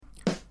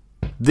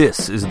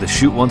This is the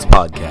Shoot Once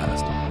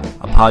Podcast,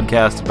 a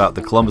podcast about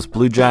the Columbus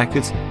Blue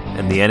Jackets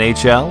and the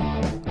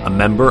NHL, a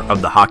member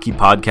of the Hockey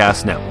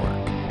Podcast Network.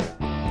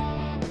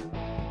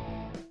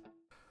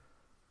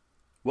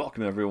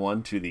 Welcome,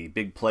 everyone, to the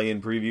Big Play-In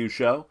Preview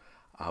Show.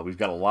 We've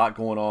got a lot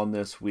going on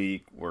this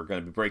week. We're going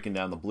to be breaking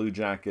down the Blue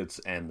Jackets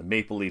and the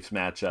Maple Leafs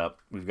matchup.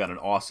 We've got an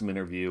awesome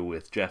interview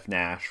with Jeff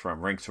Nash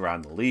from Rinks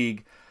Around the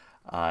League,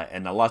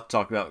 and a lot to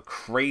talk about.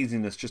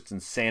 Craziness, just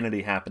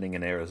insanity happening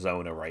in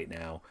Arizona right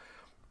now.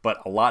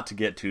 But a lot to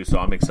get to, so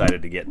I'm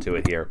excited to get to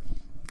it here.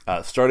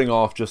 Starting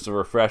off, just a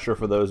refresher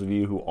for those of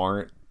you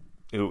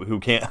who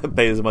can't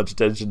pay as much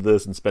attention to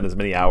this and spend as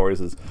many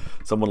hours as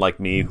someone like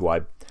me, who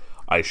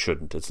I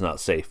shouldn't. It's not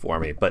safe for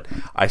me. But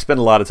I spend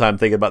a lot of time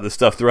thinking about this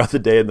stuff throughout the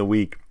day and the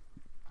week.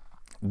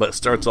 But it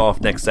starts off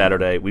next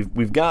Saturday.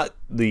 We've got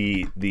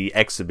the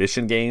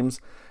exhibition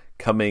games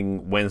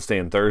coming Wednesday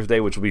and Thursday,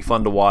 which will be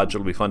fun to watch.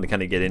 It'll be fun to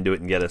kind of get into it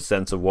and get a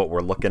sense of what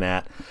we're looking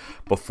at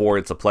before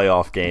it's a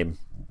playoff game.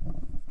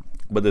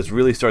 But this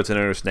really starts in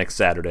earnest next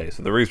Saturday.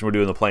 So the reason we're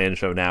doing the play-in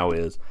show now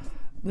is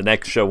the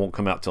next show won't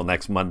come out till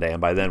next Monday,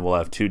 and by then we'll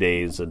have 2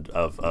 days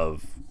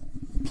of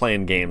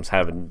playing games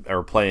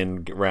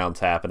playing rounds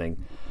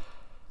happening.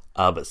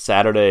 But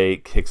Saturday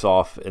kicks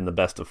off in the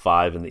best of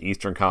 5 in the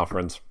Eastern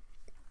Conference.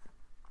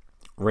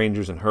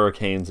 Rangers and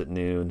Hurricanes at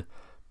noon,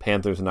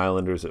 Panthers and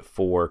Islanders at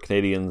 4,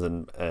 Canadiens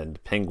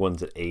and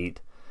Penguins at 8.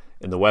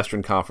 In the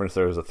Western Conference,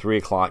 there's a 3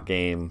 o'clock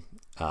game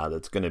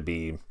that's going to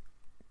be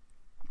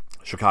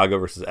Chicago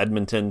versus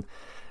Edmonton,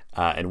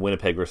 and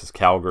Winnipeg versus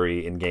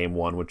Calgary in Game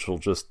 1,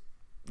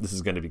 this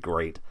is going to be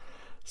great.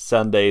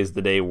 Sunday's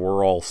the day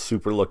we're all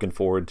super looking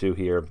forward to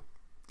here.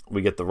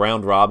 We get the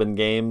round-robin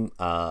game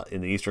in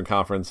the Eastern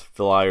Conference,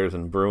 Flyers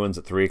and Bruins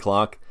at 3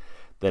 o'clock.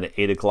 Then at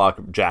 8 o'clock,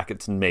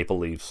 Jackets and Maple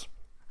Leafs.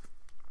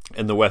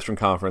 In the Western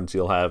Conference,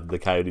 you'll have the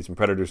Coyotes and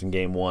Predators in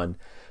Game 1,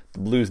 the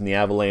Blues and the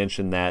Avalanche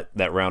in that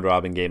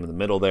round-robin game in the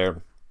middle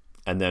there,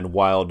 and then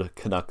Wild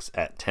Canucks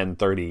at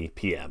 10:30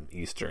 p.m.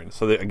 Eastern.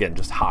 So, again,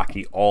 just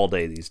hockey all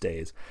day these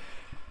days.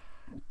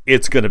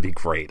 It's going to be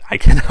great. I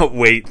cannot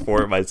wait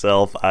for it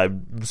myself.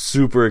 I'm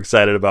super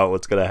excited about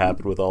what's going to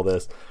happen with all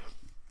this.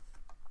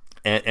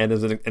 And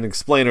as an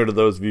explainer to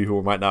those of you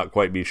who might not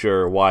quite be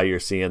sure why you're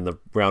seeing the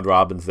round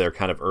robins there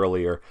kind of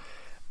earlier,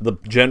 the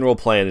general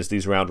plan is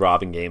these round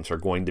robin games are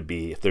going to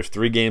be, if there's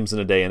 3 games in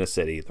a day in a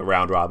city, the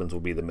round robins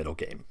will be the middle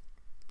game.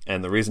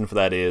 And the reason for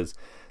that is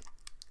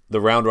the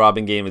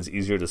round-robin game is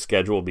easier to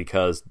schedule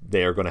because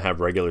they are going to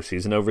have regular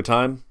season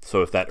overtime.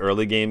 So if that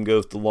early game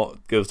goes to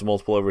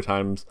multiple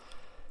overtimes,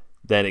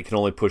 then it can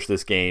only push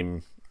this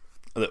game.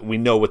 We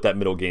know what that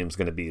middle game is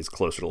going to be is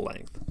closer to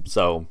length.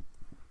 So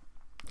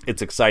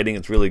it's exciting.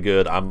 It's really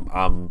good.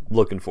 I'm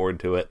looking forward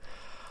to it.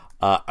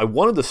 I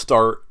wanted to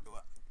start.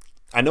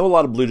 I know a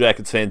lot of Blue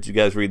Jackets fans. You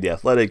guys read The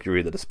Athletic. You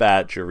read The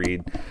Dispatch. You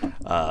read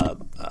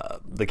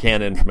The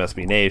Cannon from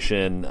SB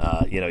Nation.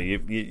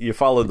 You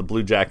follow the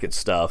Blue Jackets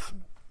stuff.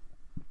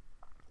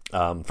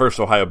 First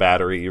Ohio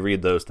Battery, you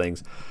read those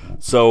things.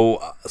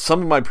 So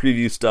some of my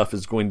preview stuff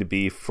is going to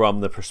be from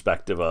the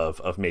perspective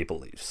of Maple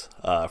Leafs,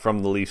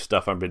 from the Leaf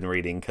stuff I've been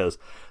reading, because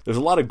there's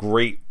a lot of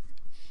great,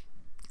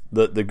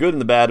 the good and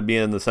the bad of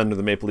being in the center of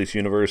the Maple Leafs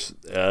universe.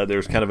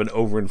 There's kind of an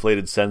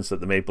overinflated sense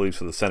that the Maple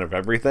Leafs are the center of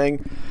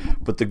everything,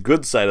 but the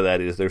good side of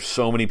that is there's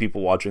so many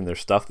people watching their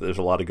stuff that there's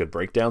a lot of good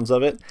breakdowns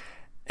of it,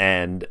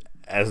 and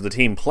as the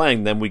team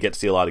playing them, we get to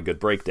see a lot of good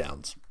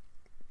breakdowns.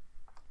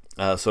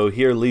 So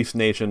here, Leafs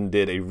Nation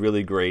did a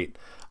really great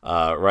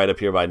write-up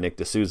here by Nick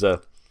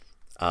D'Souza,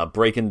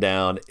 breaking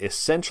down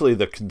essentially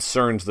the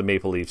concerns the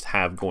Maple Leafs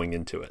have going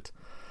into it.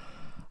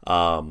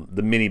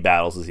 The mini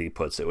battles, as he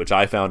puts it, which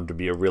I found to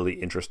be a really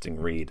interesting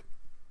read.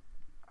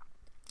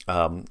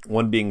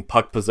 One being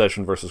puck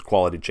possession versus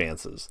quality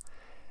chances.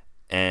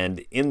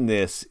 And in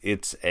this,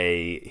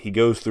 he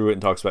goes through it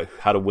and talks about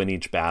how to win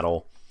each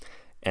battle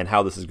and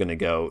how this is going to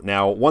go.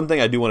 Now, one thing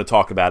I do want to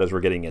talk about as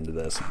we're getting into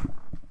this,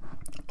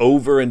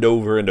 over and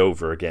over and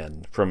over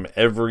again, from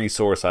every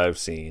source I've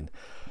seen,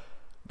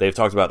 they've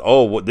talked about,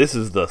 this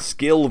is the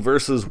skill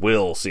versus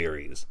will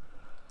series.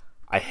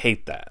 I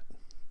hate that.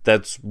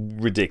 That's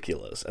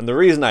ridiculous. And the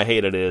reason I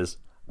hate it is,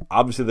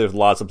 obviously there's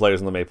lots of players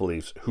in the Maple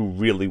Leafs who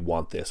really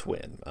want this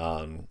win.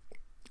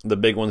 The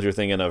big ones you're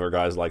thinking of are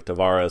guys like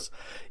Tavares,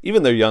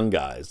 even their young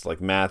guys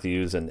like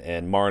Matthews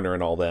and Marner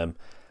and all them,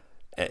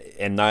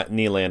 and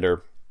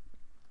Nylander.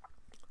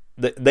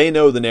 They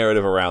know the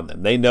narrative around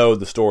them. They know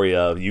the story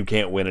of you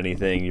can't win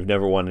anything, you've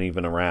never won an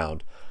even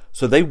round.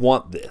 So they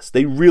want this.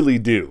 They really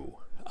do.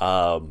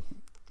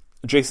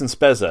 Jason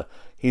Spezza,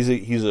 he's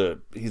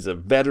a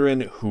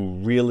veteran who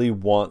really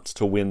wants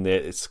to win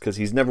this because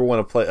he's never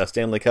won a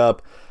Stanley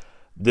Cup.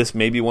 This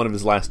may be one of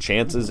his last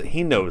chances.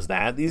 He knows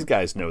that. These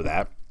guys know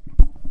that.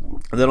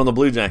 And then on the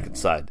Blue Jackets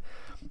side,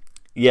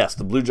 yes,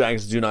 the Blue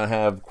Jackets do not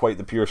have quite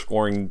the pure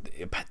scoring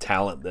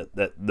talent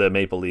that the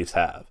Maple Leafs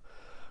have.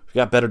 We've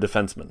got better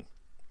defensemen.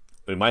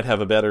 We might have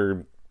a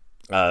better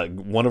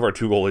one of our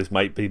 2 goalies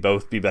might be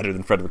better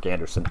than Frederik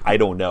Andersen. I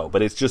don't know,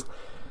 but it's just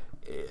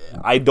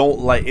I don't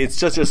like. It's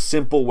just a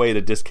simple way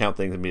to discount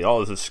things and be, oh,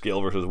 this is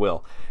skill versus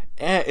will.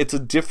 It's a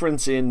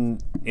difference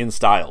in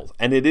styles,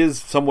 and it is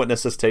somewhat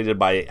necessitated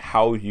by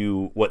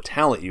what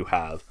talent you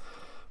have.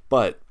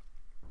 But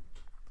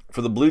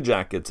for the Blue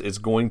Jackets, it's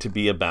going to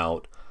be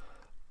about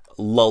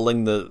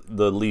lulling the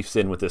Leafs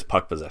in with this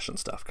puck possession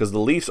stuff, because the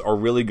Leafs are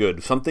really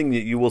good. Something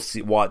that you will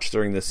watch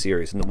during this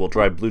series, and that will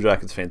drive Blue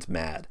Jackets fans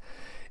mad,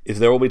 is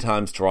there will be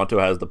times Toronto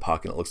has the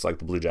puck and it looks like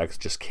the Blue Jackets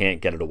just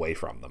can't get it away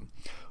from them.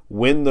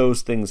 When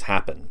those things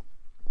happen,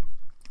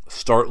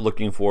 start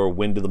looking for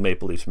when do the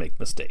Maple Leafs make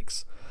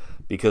mistakes.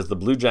 Because the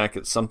Blue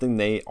Jackets, something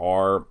they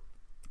are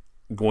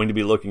going to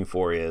be looking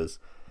for is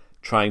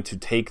trying to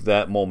take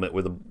that moment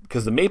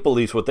because the Maple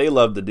Leafs, what they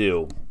love to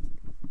do,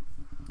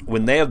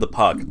 when they have the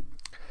puck,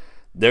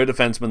 their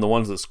defensemen, the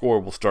ones that score,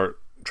 will start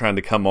trying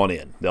to come on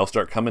in. They'll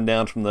start coming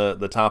down from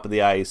the top of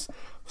the ice,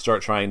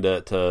 start trying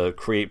to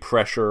create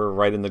pressure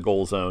right in the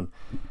goal zone.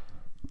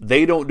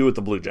 They don't do what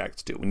the Blue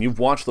Jackets do. When you've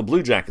watched the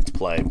Blue Jackets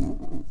play,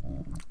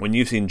 when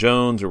you've seen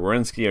Jones or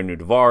Werenski or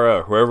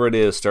Nudavara or whoever it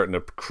is starting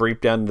to creep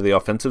down into the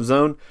offensive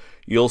zone,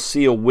 you'll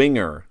see a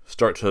winger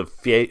start to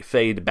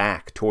fade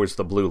back towards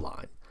the blue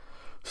line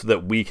so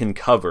that we can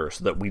cover,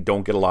 so that we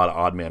don't get a lot of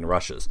odd man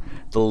rushes.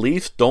 The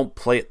Leafs don't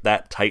play it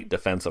that tight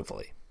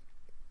defensively.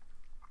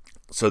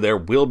 So there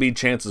will be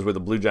chances where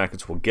the Blue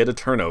Jackets will get a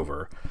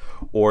turnover,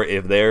 or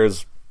if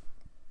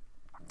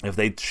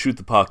they shoot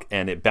the puck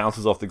and it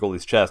bounces off the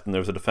goalie's chest and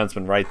there's a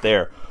defenseman right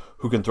there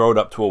who can throw it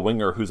up to a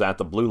winger who's at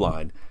the blue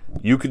line,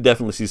 you could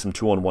definitely see some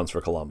 2-on-1s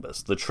for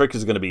Columbus. The trick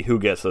is going to be who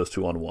gets those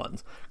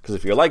 2-on-1s. Because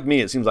if you're like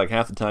me, it seems like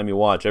half the time you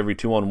watch, every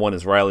 2-on-1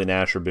 is Riley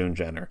Nash or Boone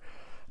Jenner.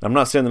 And I'm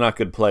not saying they're not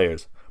good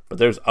players, but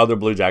there's other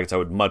Blue Jackets I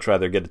would much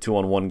rather get a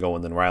 2-on-1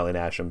 going than Riley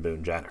Nash and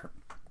Boone Jenner.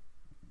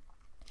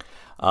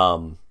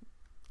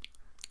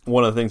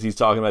 One of the things he's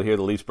talking about here,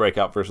 the Leafs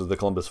breakout versus the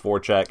Columbus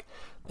forecheck.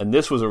 And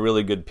this was a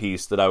really good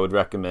piece that I would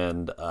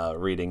recommend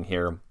reading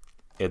here.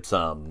 It's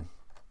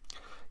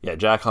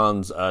Jack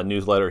Hahn's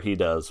newsletter he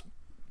does.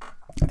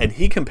 And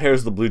he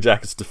compares the Blue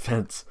Jackets'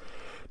 defense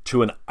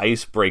to an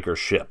icebreaker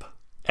ship.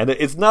 And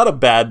it's not a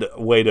bad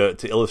way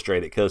to illustrate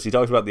it, because he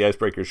talks about the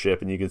icebreaker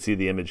ship, and you can see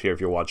the image here if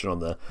you're watching on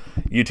the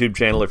YouTube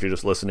channel. If you're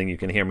just listening, you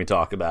can hear me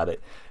talk about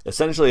it.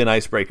 Essentially, an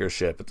icebreaker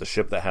ship, it's a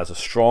ship that has a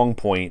strong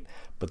point,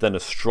 but then a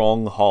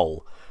strong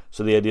hull.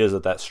 So the idea is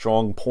that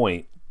strong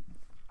point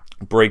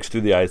breaks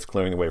through the ice,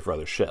 clearing the way for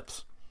other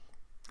ships.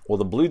 Well,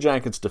 the Blue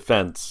Jackets'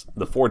 defense,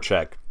 the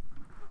forecheck,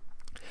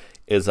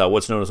 is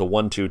what's known as a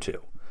 1-2-2.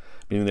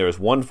 Meaning there is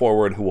one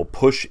forward who will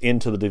push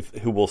into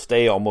who will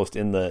stay almost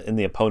in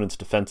the opponent's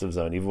defensive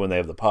zone, even when they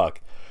have the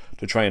puck,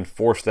 to try and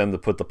force them to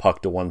put the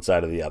puck to one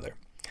side or the other.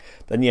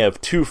 Then you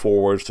have two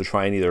forwards to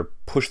try and either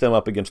push them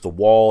up against the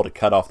wall to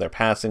cut off their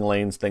passing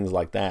lanes, things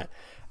like that.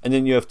 And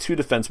then you have two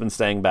defensemen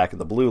staying back at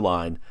the blue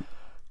line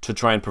to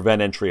try and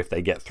prevent entry if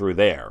they get through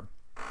there.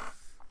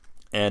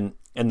 And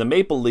the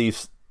Maple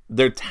Leafs,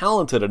 they're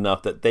talented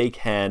enough that they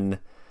can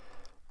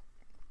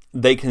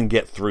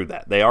get through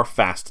that. They are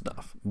fast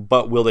enough.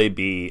 But will they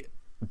be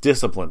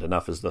disciplined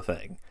enough is the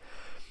thing.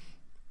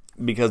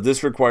 Because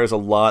this requires a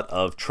lot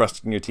of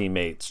trusting your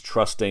teammates,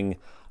 trusting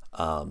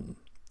what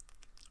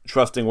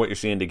you're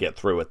seeing to get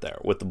through it there.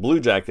 With the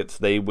Blue Jackets,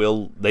 they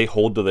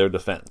hold to their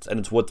defense. And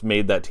it's what's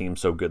made that team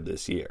so good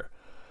this year,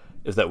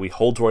 is that we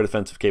hold to our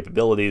defensive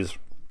capabilities.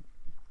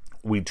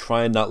 We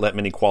try and not let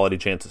many quality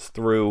chances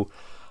through.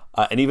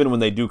 And even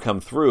when they do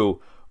come through,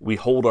 we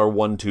hold our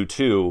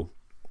 1-2-2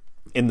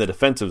 in the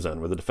defensive zone,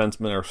 where the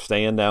defensemen are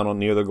staying down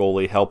near the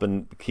goalie,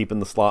 helping, keeping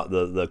the slot,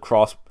 the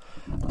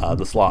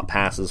slot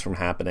passes from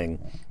happening,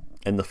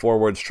 and the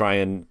forwards try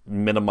and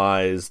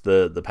minimize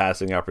the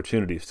passing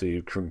opportunities so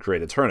you can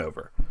create a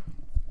turnover.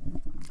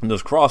 And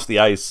those cross the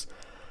ice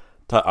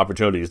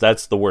opportunities,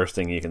 that's the worst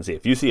thing you can see.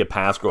 If you see a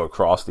pass go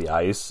across the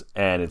ice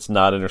and it's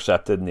not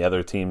intercepted and the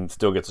other team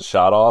still gets a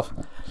shot off,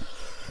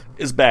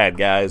 it's bad,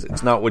 guys.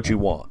 It's not what you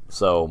want.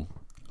 So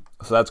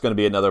that's going to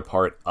be another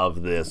part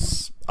of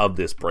this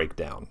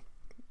breakdown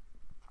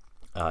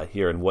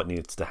here and what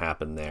needs to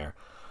happen there.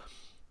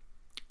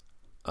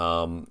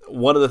 One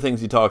of the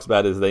things he talks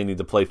about is they need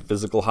to play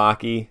physical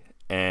hockey,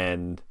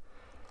 and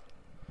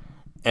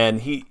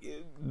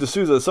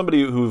D'Souza,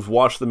 somebody who's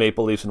watched the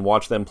Maple Leafs and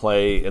watched them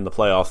play in the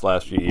playoffs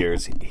last few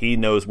years, he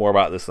knows more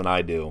about this than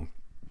I do.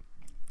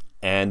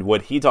 And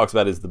what he talks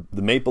about is the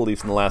Maple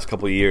Leafs in the last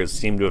couple of years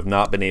seem to have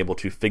not been able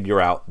to figure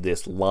out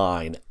this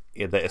line,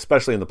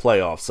 especially in the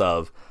playoffs,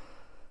 of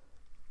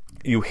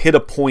you hit a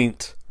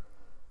point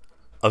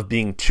of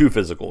being too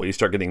physical, you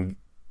start getting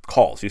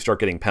calls, you start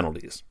getting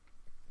penalties.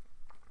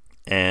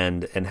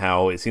 And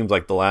how it seems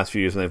like the last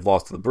few years when they've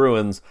lost to the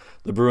Bruins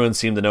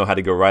seem to know how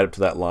to go right up to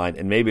that line.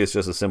 And maybe it's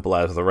just as simple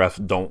as the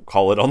refs don't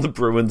call it on the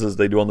Bruins as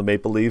they do on the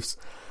Maple Leafs.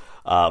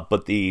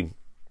 But that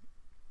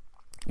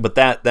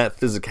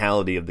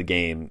physicality of the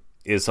game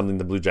is something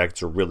the Blue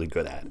Jackets are really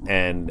good at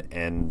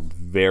and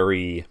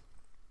very,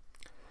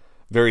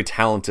 very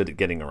talented at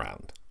getting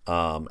around.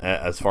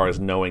 As far as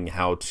knowing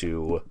how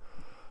to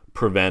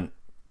prevent,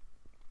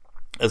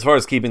 as far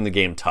as keeping the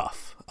game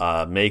tough.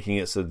 making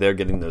it so that they're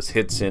getting those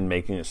hits in,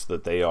 making it so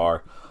that they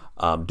are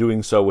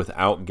doing so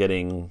without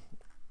getting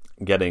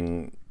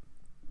the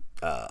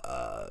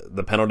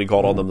penalty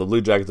called on them. The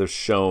Blue Jackets have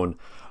shown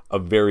a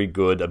very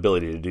good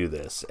ability to do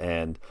this,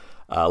 and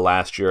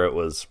last year it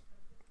was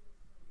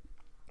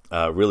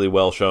really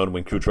well shown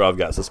when Kucherov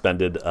got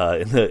suspended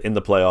in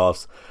the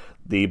playoffs.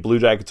 The Blue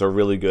Jackets are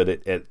really good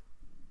at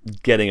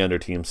getting under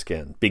team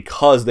skin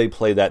because they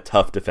play that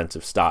tough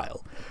defensive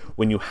style.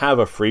 When you have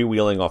a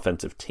freewheeling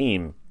offensive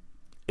team,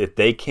 if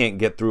they can't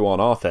get through on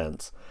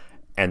offense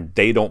and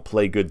they don't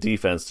play good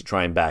defense to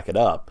try and back it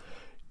up,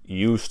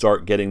 you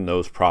start getting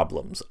those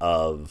problems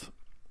of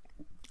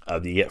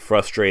you get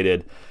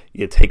frustrated,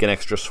 you take an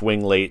extra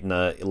swing late in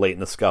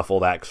the scuffle,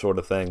 that sort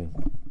of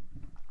thing.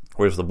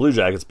 Whereas the Blue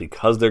Jackets,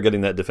 because they're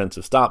getting that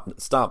defensive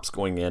stops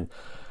going in,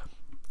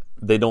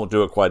 they don't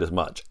do it quite as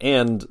much.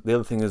 And the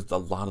other thing is a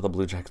lot of the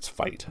Blue Jackets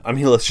fight. I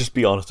mean, let's just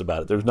be honest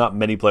about it. There's not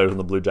many players in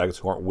the Blue Jackets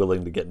who aren't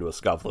willing to get into a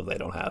scuffle if they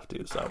don't have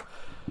to. So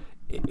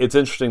it's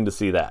interesting to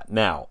see that.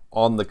 Now,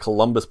 on the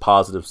Columbus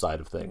positive side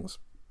of things,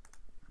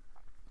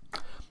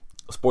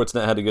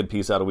 Sportsnet had a good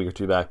piece out a week or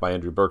two back by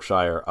Andrew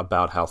Berkshire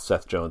about how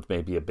Seth Jones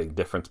may be a big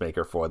difference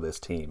maker for this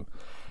team.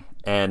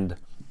 And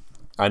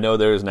I know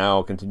there is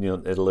now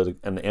continuing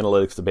an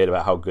analytics debate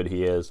about how good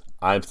he is.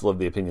 I'm still of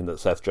the opinion that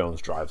Seth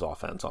Jones drives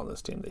offense on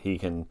this team, that he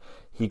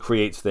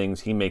creates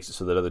things, he makes it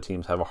so that other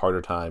teams have a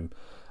harder time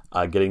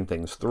getting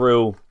things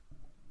through,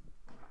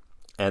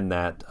 and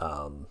that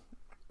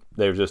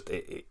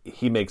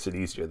he makes it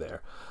easier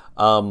there.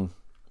 What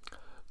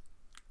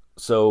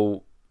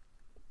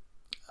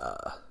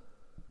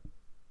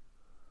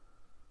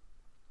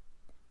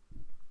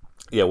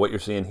you're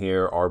seeing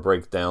here are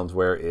breakdowns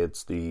where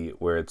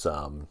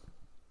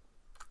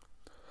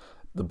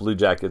the Blue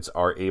Jackets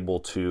are able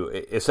to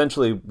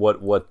essentially what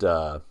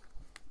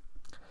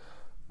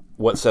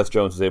Seth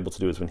Jones is able to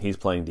do is when he's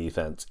playing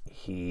defense,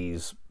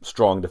 he's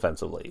strong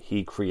defensively.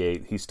 He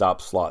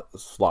stops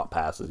slot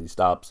passes. He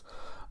stops.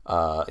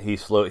 He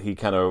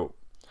kind of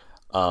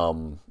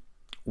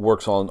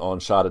works on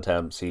shot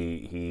attempts.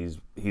 He's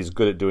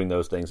good at doing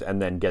those things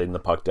and then getting the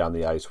puck down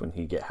the ice when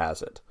he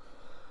has it.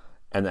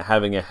 And that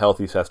having a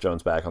healthy Seth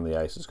Jones back on the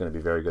ice is going to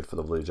be very good for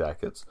the Blue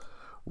Jackets,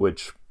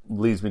 which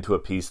leads me to a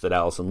piece that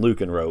Allison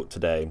Lukin wrote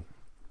today.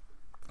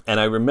 And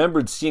I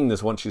remembered seeing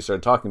this once she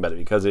started talking about it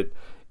because it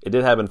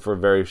did happen for a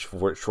very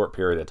short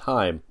period of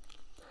time,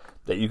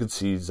 that you could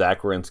see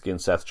Zach Werenski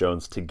and Seth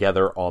Jones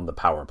together on the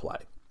power play.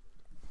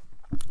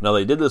 Now,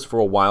 they did this for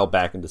a while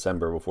back in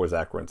December before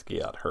Zach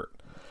Werenski got hurt.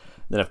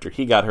 Then after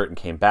he got hurt and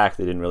came back,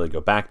 they didn't really go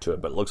back to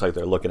it, but it looks like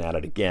they're looking at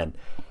it again.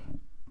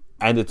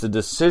 And it's a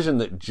decision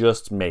that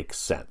just makes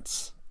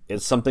sense.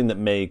 It's something that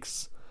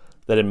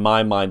in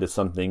my mind, is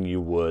something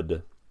you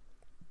would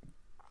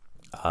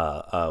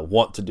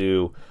want to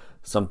do,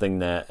 something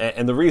that...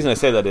 And the reason I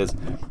say that is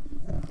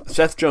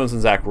Seth Jones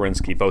and Zach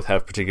Werenski both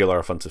have particular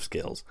offensive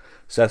skills.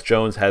 Seth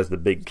Jones has the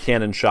big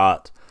cannon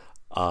shot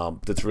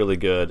that's really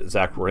good.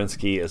 Zach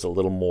Werenski is a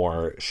little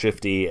more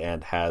shifty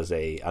and has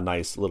a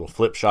nice little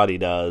flip shot he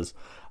does.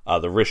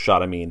 The wrist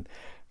shot, I mean...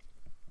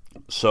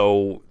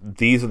 So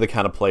these are the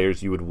kind of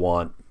players you would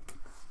want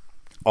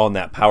on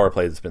that power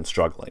play that's been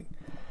struggling.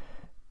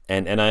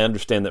 And I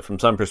understand that from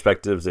some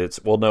perspectives it's,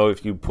 well, no,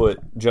 if you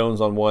put Jones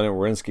on one and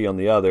Werenski on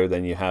the other,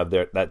 then you have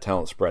that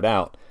talent spread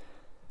out.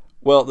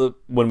 Well,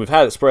 when we've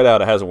had it spread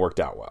out, it hasn't worked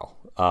out well.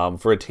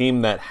 For a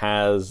team that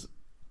has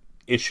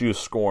issues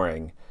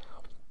scoring,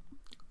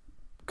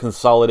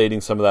 consolidating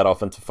some of that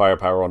offensive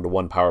firepower onto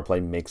one power play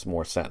makes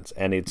more sense.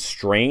 And it's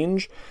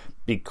strange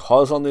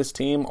because on this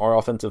team, our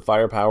offensive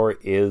firepower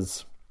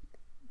is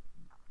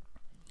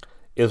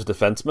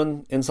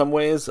defensemen in some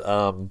ways,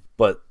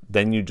 but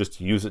then you just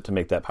use it to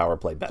make that power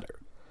play better.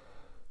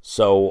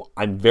 So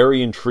I'm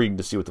very intrigued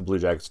to see what the Blue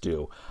Jackets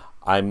do.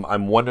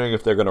 I'm wondering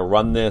if they're going to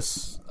run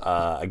this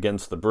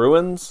against the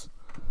Bruins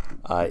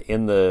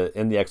in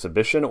the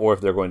exhibition, or if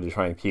they're going to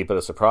try and keep it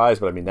a surprise.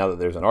 But I mean, now that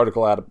there's an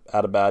article out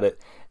about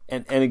it,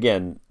 and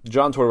again,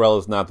 John Tortorella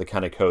is not the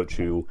kind of coach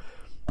who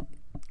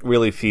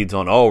really feeds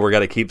on, we're got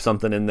to keep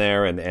something in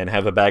there and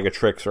have a bag of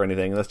tricks or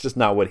anything. That's just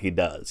not what he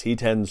does. He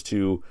tends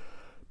to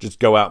just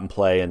go out and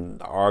play,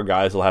 and our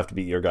guys will have to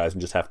beat your guys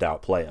and just have to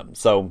outplay them.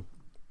 So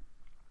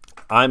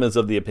I'm as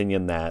of the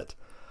opinion that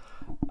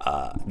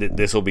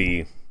this will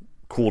be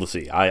cool to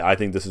see. I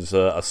think this is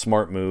a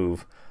smart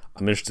move.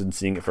 I'm interested in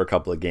seeing it for a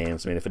couple of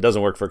games. I mean, if it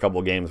doesn't work for a couple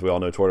of games, we all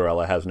know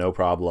Tortorella has no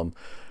problem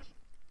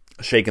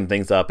shaking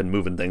things up and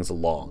moving things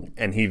along,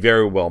 and he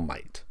very well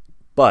might.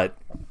 But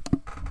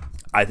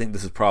I think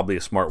this is probably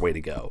a smart way to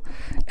go,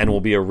 and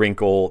will be a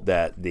wrinkle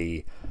that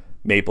the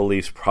Maple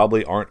Leafs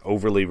probably aren't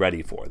overly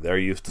ready for. They're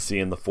used to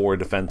seeing the four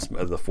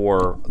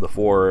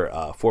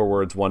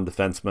forwards, one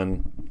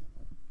defenseman,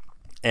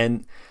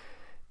 and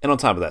on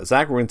top of that,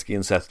 Zach Werenski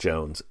and Seth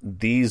Jones.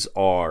 These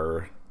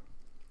are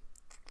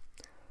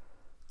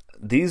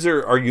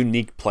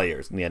unique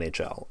players in the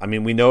NHL. I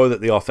mean, we know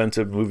that the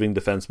offensive moving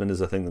defenseman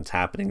is a thing that's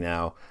happening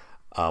now.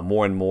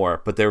 More and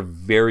more, but they're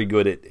very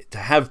good at to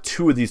have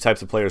two of these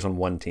types of players on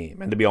one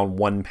team and to be on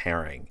one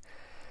pairing.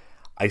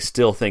 I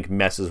still think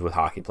messes with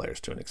hockey players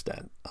to an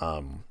extent.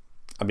 I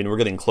mean, we're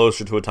getting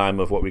closer to a time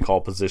of what we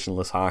call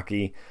positionless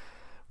hockey,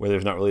 where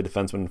there's not really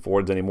defensemen and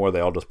forwards anymore. They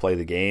all just play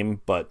the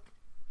game, but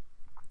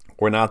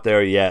we're not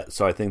there yet,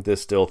 so I think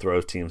this still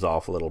throws teams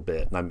off a little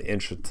bit, and I'm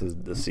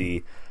interested to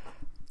see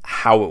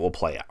how it will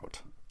play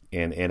out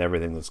in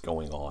everything that's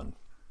going on.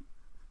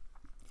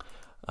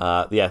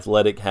 The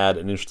Athletic had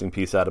an interesting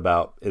piece out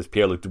about, is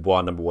Pierre-Luc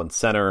Dubois number one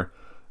center?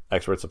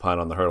 Experts opine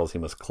on the hurdles he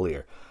must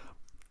clear.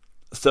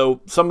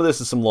 So some of this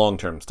is some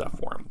long-term stuff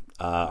for him.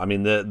 I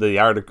mean,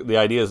 the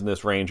ideas in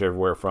this range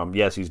everywhere from,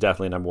 yes, he's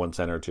definitely number one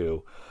center,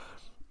 to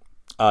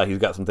he's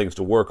got some things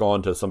to work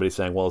on, to somebody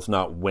saying, well, it's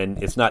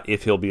not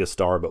if he'll be a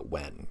star, but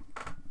when.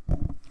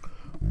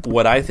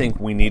 What I think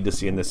we need to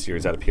see in this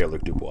series out of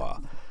Pierre-Luc Dubois,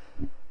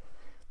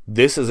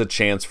 this is a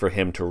chance for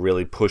him to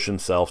really push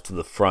himself to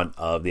the front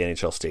of the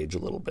NHL stage a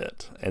little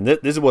bit. And this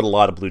is what a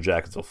lot of Blue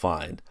Jackets will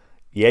find.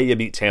 Yeah, you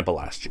beat Tampa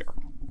last year.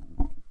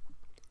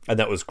 And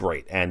that was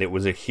great. And it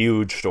was a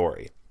huge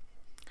story.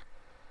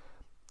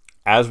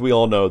 As we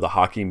all know, the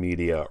hockey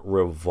media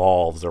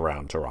revolves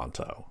around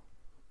Toronto.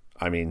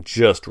 I mean,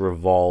 just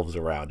revolves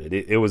around it.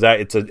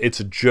 It's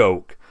a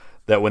joke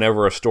that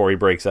whenever a story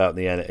breaks out in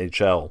the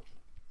NHL,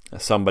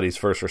 somebody's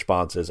first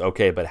response is,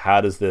 okay, but how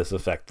does this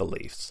affect the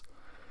Leafs?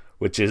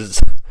 Which is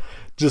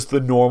just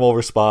the normal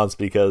response,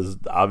 because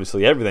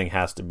obviously everything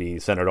has to be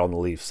centered on the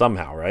Leafs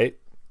somehow, right?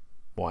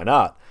 Why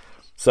not?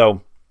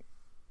 So,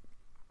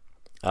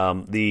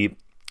 to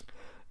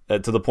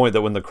the point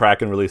that when the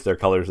Kraken released their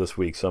colors this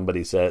week,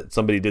 somebody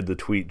did the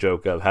tweet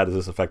joke of, how does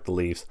this affect the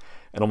Leafs?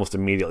 And almost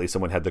immediately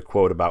someone had the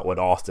quote about what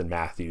Austin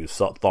Matthews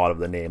thought of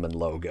the name and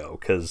logo,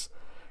 because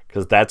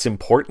that's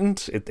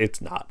important.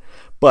 It's not.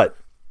 But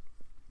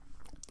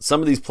some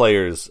of these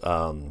players,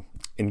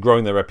 in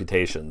growing their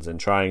reputations and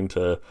trying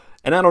to,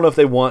 and I don't know if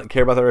they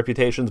care about their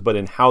reputations, but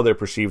in how they're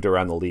perceived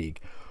around the league,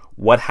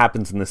 what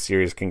happens in this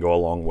series can go a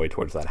long way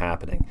towards that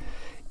happening.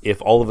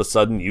 If all of a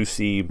sudden you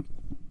see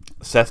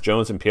Seth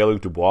Jones and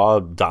Pierre-Luc Dubois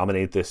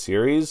dominate this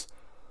series,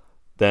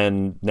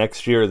 then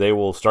next year they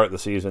will start the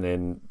season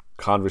in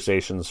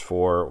conversations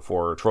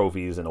for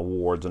trophies and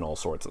awards and all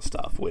sorts of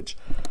stuff, which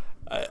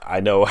I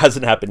know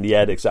hasn't happened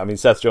yet. I mean,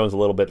 Seth Jones a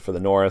little bit for the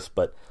Norris,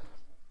 but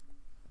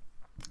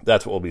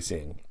that's what we'll be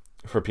seeing.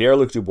 For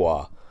Pierre-Luc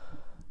Dubois,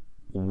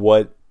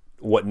 what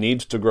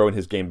needs to grow in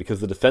his game, because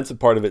the defensive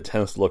part of it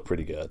tends to look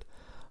pretty good.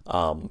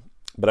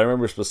 But I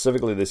remember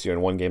specifically this year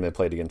in one game they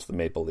played against the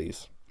Maple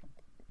Leafs,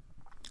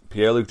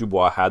 Pierre-Luc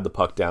Dubois had the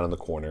puck down in the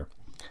corner,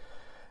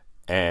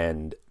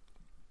 and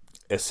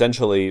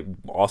essentially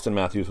Austin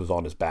Matthews was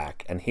on his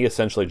back, and he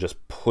essentially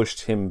just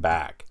pushed him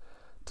back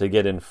to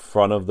get in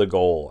front of the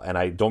goal. And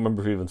I don't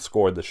remember if he even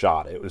scored the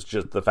shot. It was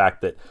just the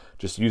fact that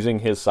just using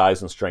his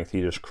size and strength,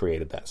 he just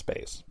created that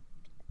space.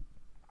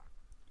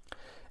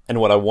 And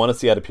what I want to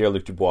see out of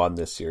Pierre-Luc Dubois in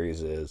this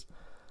series is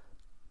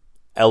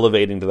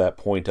elevating to that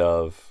point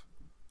of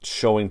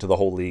showing to the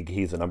whole league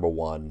he's the number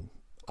one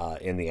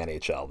in the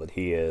NHL, that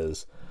he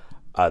is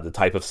the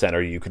type of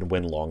center you can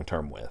win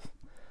long-term with.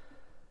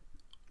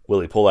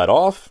 Will he pull that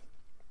off?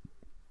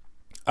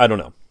 I don't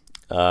know.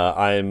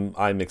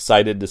 I'm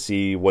excited to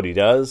see what he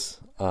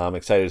does. I'm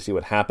excited to see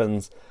what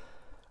happens.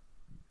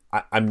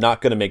 I'm not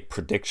going to make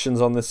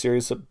predictions on this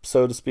series,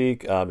 so to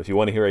speak. If you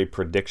want to hear a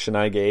prediction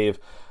I gave,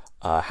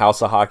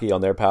 House of Hockey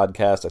on their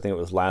podcast, I think it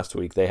was last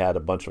week, they had a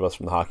bunch of us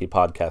from the Hockey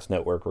Podcast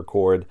Network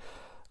record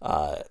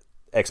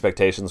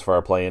expectations for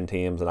our play-in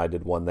teams, and I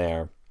did one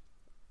there.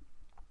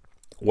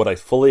 What I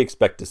fully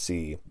expect to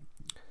see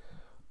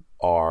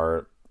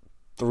are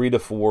 3 to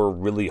 4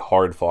 really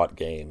hard-fought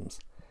games,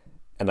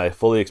 and I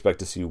fully expect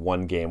to see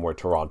one game where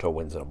Toronto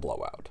wins in a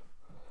blowout.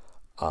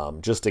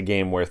 Just a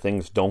game where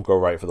things don't go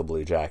right for the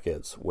Blue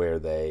Jackets, where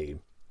they...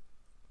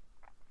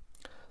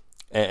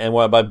 And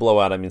by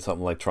blowout, I mean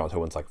something like Toronto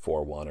wins like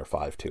 4-1 or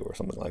 5-2 or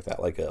something like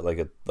that, like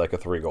a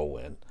 3-goal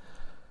win.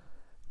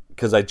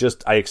 Because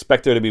I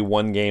expect there to be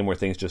one game where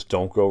things just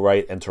don't go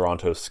right and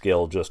Toronto's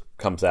skill just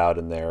comes out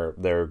and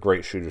their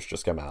great shooters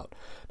just come out.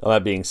 Now,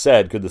 that being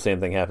said, could the same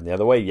thing happen the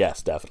other way?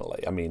 Yes,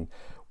 definitely. I mean,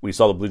 we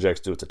saw the Blue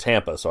Jackets do it to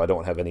Tampa, so I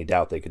don't have any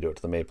doubt they could do it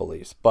to the Maple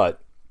Leafs. But,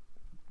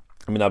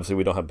 I mean, obviously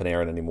we don't have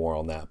Panarin anymore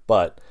on that,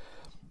 but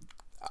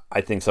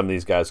I think some of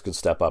these guys could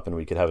step up and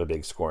we could have a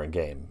big scoring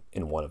game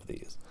in one of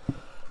these.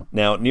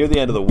 Now, near the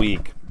end of the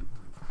week,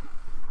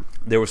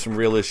 there were some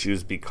real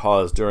issues,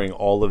 because during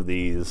all of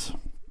these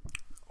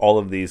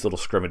little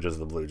scrimmages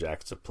the Blue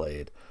Jackets have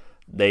played,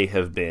 they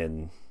have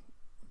been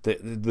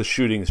the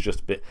shooting's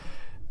just been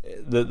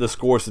the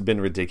scores have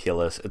been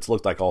ridiculous. It's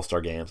looked like all-star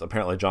games.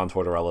 Apparently, John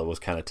Tortorella was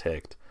kind of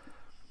ticked.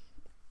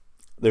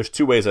 There's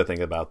two ways I think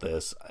about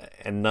this,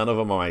 and none of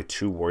them am I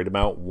too worried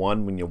about.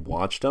 One, when you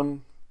watched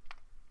them,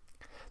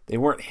 they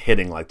weren't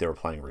hitting like they were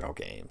playing real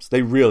games.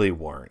 They really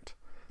weren't.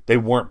 They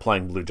weren't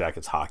playing Blue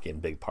Jackets hockey in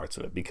big parts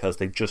of it, because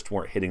they just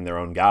weren't hitting their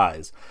own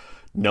guys,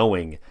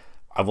 knowing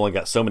I've only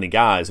got so many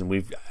guys, and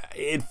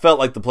it felt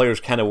like the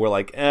players kind of were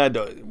like,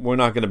 we're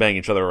not going to bang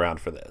each other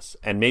around for this.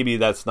 And maybe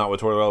that's not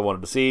what Tortorella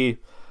wanted to see,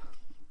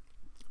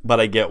 but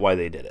I get why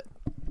they did it.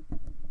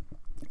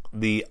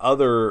 the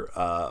other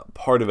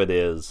part of it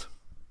is,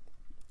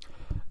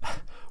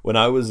 when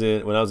I was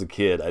a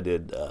kid, I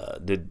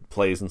did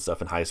plays and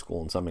stuff in high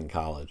school and some in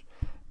college,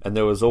 and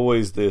there was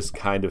always this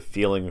kind of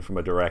feeling from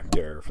a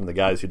director, from the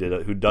guys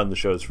who'd done the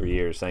shows for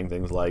years, saying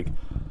things like,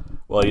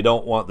 "Well, you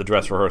don't want the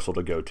dress rehearsal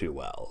to go too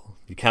well.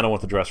 You kind of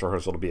want the dress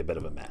rehearsal to be a bit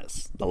of a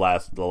mess. The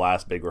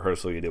last big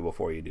rehearsal you do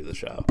before you do the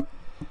show."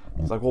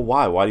 It's like, well,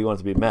 why? Why do you want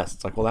it to be a mess?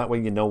 It's like, well, that way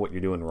you know what you're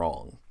doing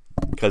wrong.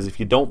 Because if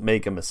you don't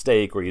make a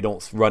mistake or you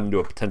don't run into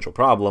a potential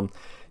problem,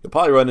 you'll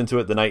probably run into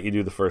it the night you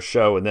do the first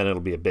show, and then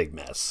it'll be a big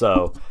mess.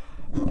 So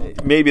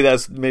maybe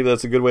that's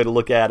a good way to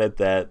look at it,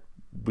 that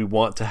we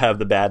want to have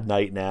the bad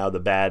night now, the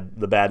bad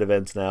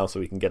events now, so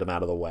we can get them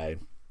out of the way.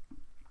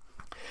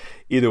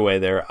 Either way,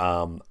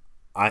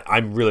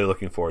 I'm really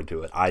looking forward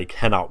to it. I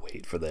cannot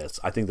wait for this.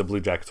 I think the Blue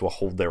Jackets will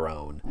hold their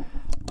own.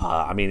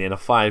 In a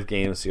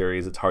 5-game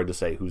series, it's hard to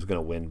say who's going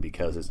to win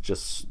because it's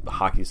just,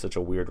 hockey's such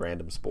a weird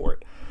random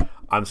sport.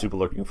 I'm super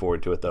looking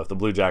forward to it, though. If the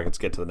Blue Jackets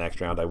get to the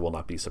next round, I will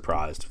not be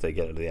surprised if they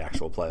get into the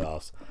actual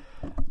playoffs.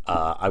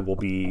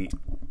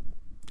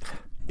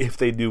 If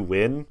they do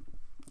win,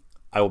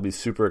 I will be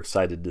super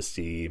excited to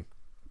see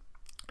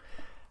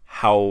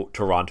how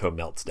Toronto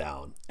melts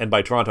down. And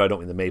by Toronto, I don't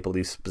mean the Maple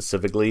Leafs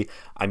specifically.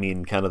 I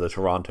mean kind of the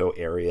Toronto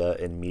area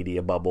and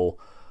media bubble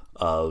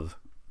of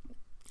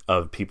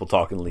people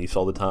talking Leafs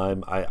all the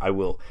time. I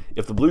will.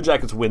 If the Blue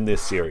Jackets win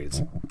this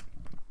series,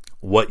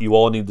 what you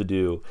all need to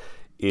do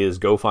is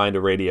go find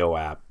a radio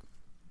app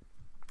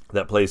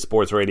that plays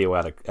sports radio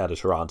out of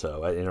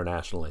Toronto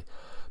internationally.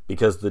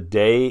 Because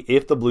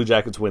if the Blue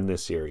Jackets win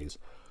this series,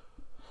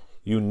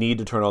 you need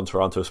to turn on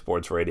Toronto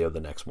sports radio the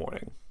next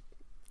morning.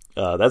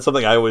 That's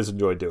something I always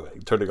enjoy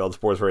doing, turning on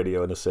sports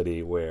radio in a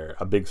city where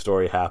a big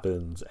story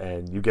happens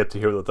and you get to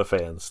hear what the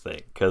fans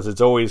think, because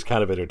it's always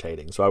kind of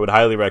entertaining. So I would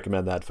highly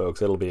recommend that,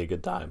 folks. It'll be a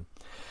good time.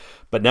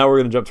 But now we're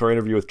going to jump to our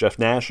interview with Jeff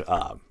Nash.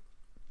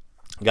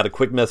 Got a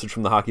quick message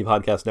from the Hockey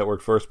Podcast Network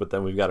first, but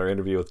then we've got our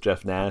interview with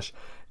Jeff Nash,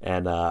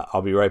 and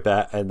I'll be right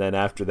back. And then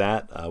after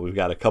that, we've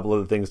got a couple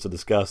other things to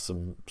discuss,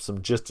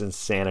 some just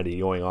insanity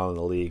going on in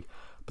the league,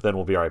 but then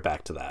we'll be right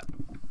back to that.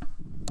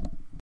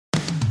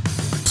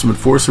 Some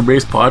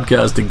Enforcer-based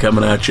podcasting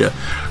coming at you,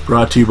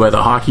 brought to you by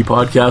the Hockey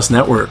Podcast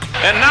Network.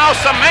 And now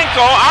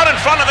Semenko out in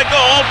front of the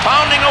goal,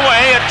 pounding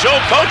away at Joe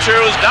Kocher,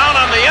 who's down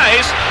on the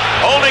ice,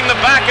 holding the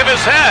back of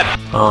his head.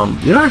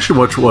 Actually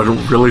what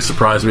really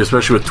surprised me,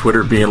 especially with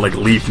Twitter being like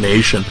Leaf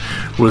Nation,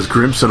 was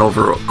Grimson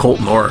over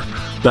Colton Orr.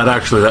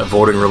 That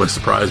voting really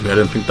surprised me. I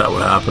didn't think that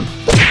would happen.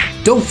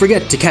 Don't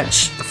forget to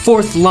catch the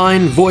Fourth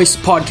Line Voice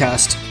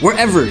podcast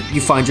wherever you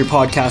find your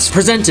podcasts,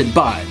 presented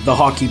by the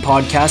Hockey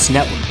Podcast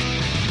Network.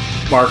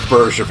 Marc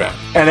Bergevin.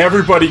 And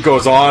everybody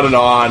goes on and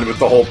on with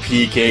the whole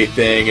PK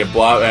thing and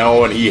blah,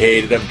 and he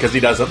hated him because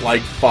he doesn't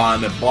like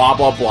fun and blah,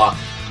 blah, blah.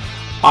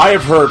 I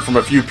have heard from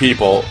a few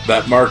people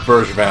that Marc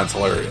Bergevin's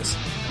hilarious.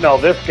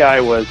 No, this guy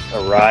was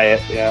a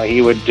riot. You know,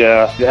 he would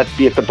have to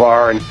be at the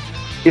bar, and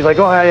he's like,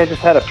 "Oh, I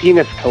just had a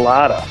penis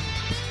colada,"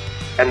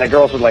 and the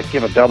girls would like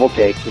give a double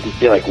take and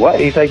be like,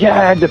 "What?" He's like, "Yeah,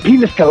 I had the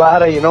penis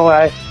colada.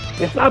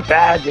 It's not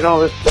bad.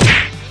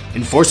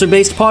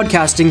 Enforcer-based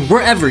podcasting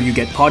wherever you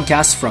get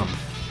podcasts from.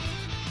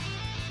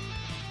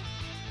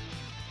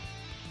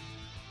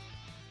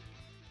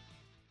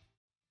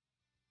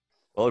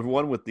 Well,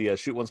 everyone, with the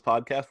Shoot Once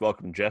podcast,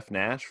 welcome Jeff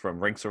Nash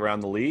from Rinks Around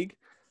the League.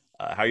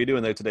 How are you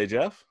doing there today,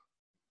 Jeff?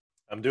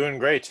 I'm doing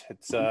great.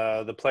 It's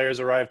the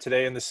players arrived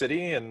today in the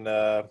city, and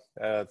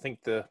I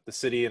think the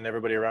city and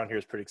everybody around here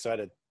is pretty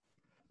excited.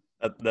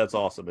 That's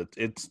awesome.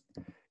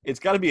 It's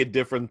got to be a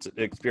different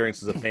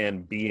experience as a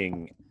fan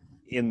being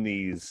in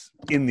these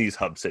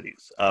hub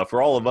cities.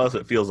 For all of us,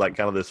 it feels like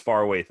kind of this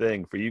faraway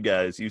thing. For you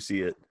guys, you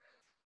see it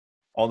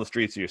on the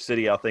streets of your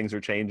city, how things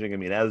are changing. I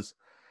mean, as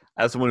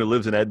someone who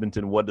lives in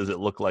Edmonton, what does it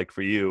look like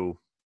for you?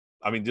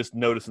 I mean, just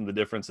noticing the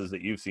differences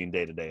that you've seen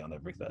day to day on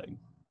everything.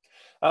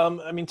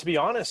 To be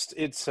honest,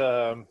 it's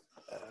I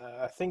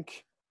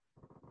think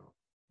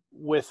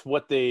with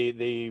what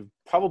they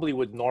probably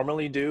would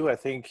normally do, I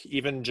think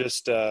even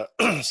just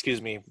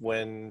excuse me,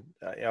 when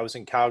I was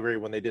in Calgary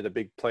when they did a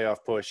big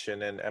playoff push,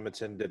 and then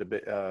Edmonton did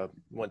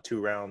went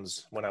 2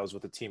 rounds when I was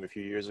with the team a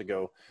few years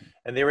ago,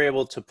 and they were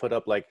able to put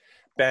up like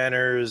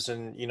banners,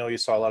 and you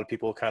saw a lot of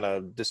people kind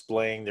of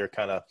displaying their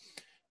kind of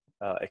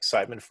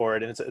excitement for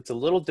it, and it's a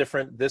little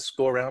different this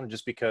go around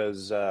just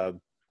because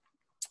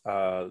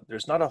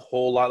there's not a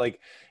whole lot. Like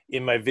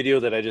in my video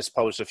that I just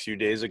published a few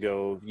days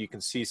ago, you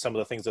can see some of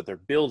the things that they're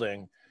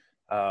building,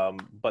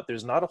 but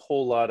there's not a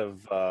whole lot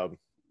of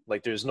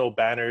there's no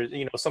banners.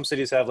 Some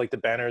cities have like the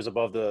banners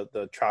above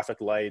the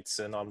traffic lights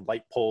and on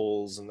light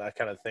poles and that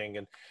kind of thing,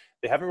 and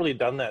they haven't really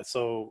done that.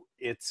 So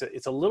it's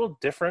a little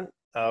different.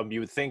 You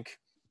would think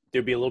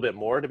there'd be a little bit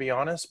more, to be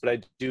honest, but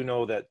I do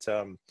know that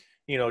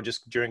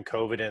just during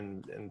COVID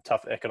and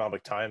tough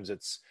economic times,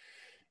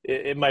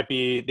 they might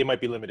be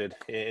limited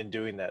in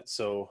doing that.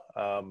 So,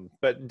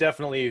 but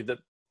definitely the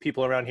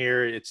people around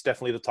here, it's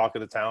definitely the talk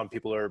of the town.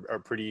 People are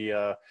pretty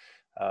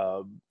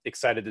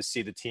excited to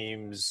see the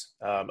teams,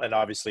 and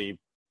obviously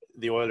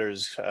the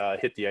Oilers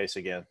hit the ice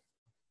again.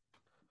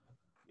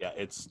 Yeah,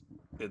 it's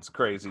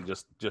crazy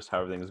just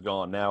how everything's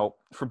gone. Now,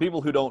 for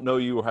people who don't know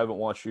you or haven't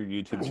watched your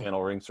YouTube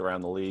channel, Rinks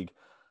Around the League,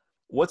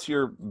 what's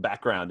your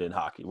background in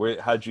hockey?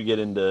 How'd you get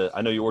into?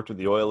 I know you worked with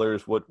the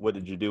Oilers. What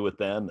did you do with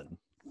them? And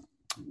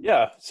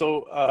Yeah,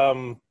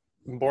 so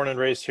born and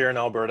raised here in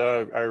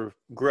Alberta.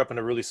 I grew up in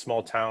a really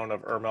small town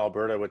of Irma,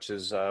 Alberta, which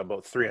is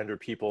about 300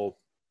 people,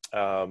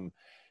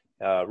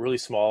 really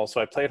small. So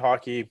I played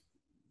hockey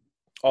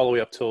all the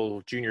way up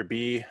till junior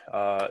B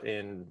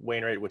in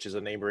Wainwright, which is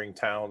a neighboring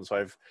town.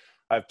 So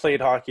I've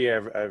played hockey.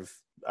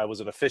 I was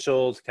an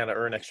official to kind of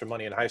earn extra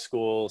money in high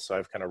school. So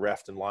I've kind of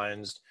reffed and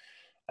lines.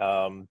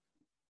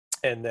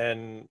 And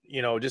then,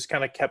 just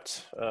kind of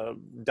kept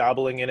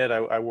dabbling in it.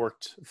 I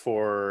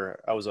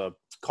was a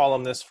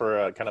columnist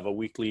for a kind of a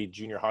weekly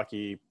junior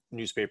hockey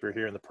newspaper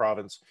here in the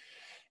province.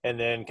 And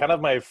then kind of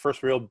my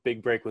first real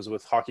big break was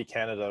with Hockey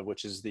Canada,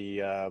 which is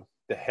the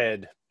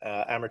head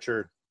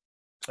amateur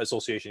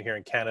association here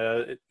in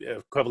Canada,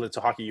 equivalent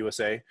to Hockey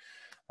USA.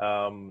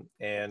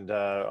 And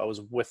I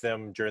was with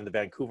them during the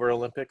Vancouver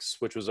Olympics,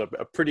 which was a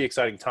pretty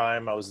exciting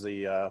time. I was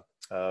the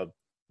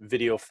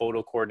video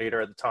photo coordinator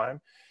at the time.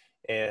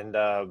 And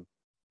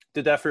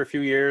did that for a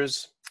few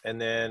years, and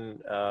then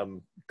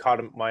caught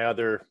my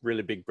other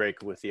really big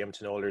break with the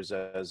Edmonton Oilers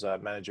as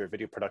manager of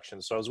video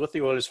production. So I was with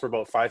the Oilers for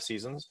about 5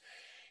 seasons,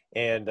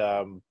 and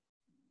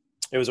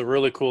it was a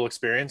really cool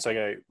experience.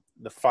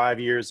 The 5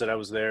 years that I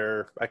was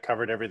there, I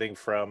covered everything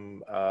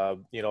from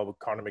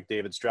Connor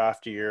McDavid's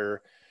draft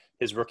year,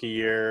 his rookie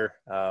year,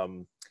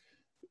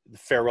 the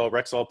farewell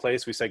Rexall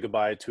place. We said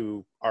goodbye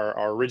to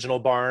our original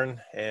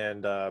barn,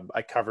 and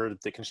I covered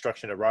the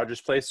construction at Rogers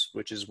Place,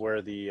 which is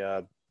where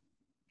the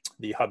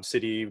Hub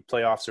City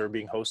playoffs are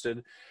being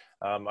hosted.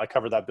 I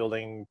covered that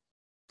building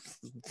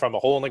from a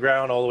hole in the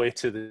ground all the way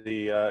to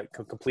the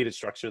completed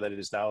structure that it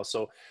is now.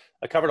 So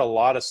I covered a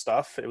lot of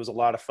stuff. It was a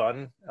lot of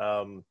fun,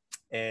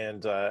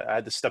 and I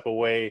had to step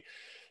away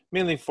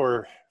mainly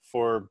for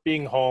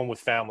being home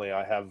with family.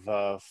 I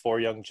have 4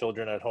 young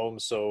children at home,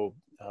 so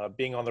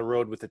being on the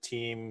road with the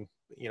team,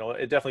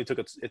 it definitely took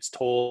its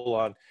toll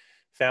on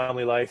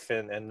family life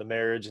and the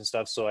marriage and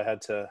stuff. So I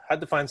had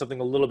to find something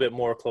a little bit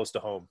more close to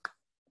home.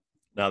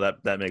 now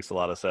that makes a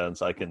lot of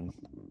sense. I can,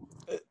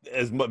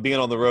 being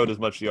on the road as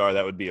much as you are,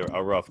 that would be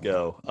a rough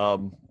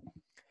go.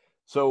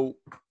 So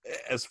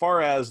as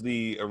far as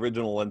the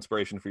original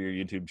inspiration for your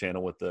YouTube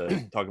channel with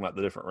the talking about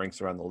the different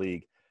rinks around the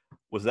league,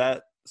 was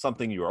that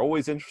something you were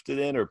always interested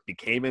in or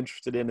became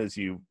interested in as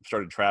you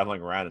started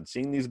traveling around and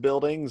seeing these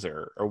buildings,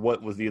 or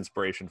what was the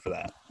inspiration for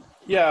that?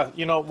 Yeah,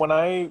 when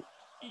I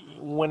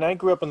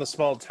grew up in the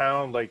small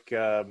town, like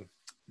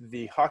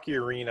the hockey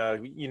arena,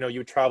 you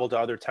would travel to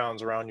other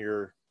towns around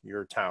your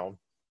town,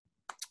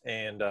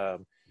 and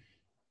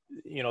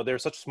they're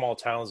such small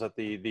towns that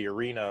the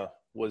arena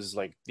was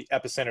like the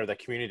epicenter of that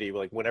community.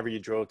 Like whenever you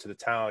drove to the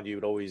town, you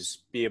would always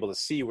be able to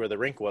see where the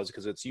rink was,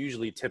 because it's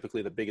usually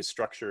typically the biggest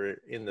structure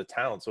in the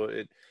town. So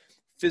it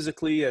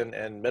physically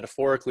and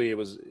metaphorically, it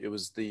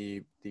was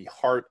the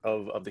heart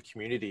of the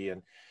community.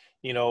 And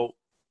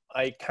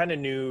I kind of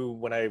knew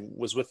when I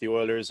was with the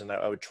Oilers and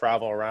I would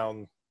travel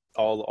around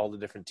all the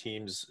different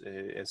teams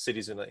and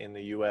cities in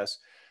the US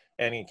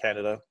and in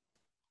Canada.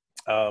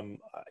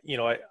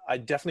 I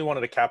definitely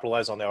wanted to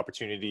capitalize on the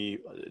opportunity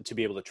to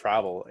be able to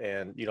travel.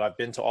 And, I've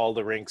been to all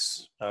the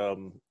rinks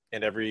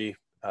in every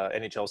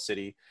NHL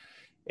city.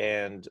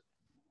 And,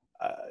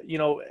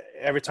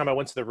 every time I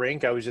went to the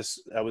rink, I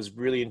was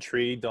really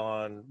intrigued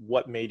on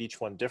what made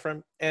each one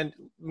different. And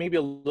maybe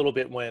a little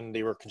bit when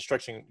they were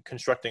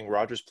constructing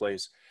Rogers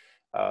Place,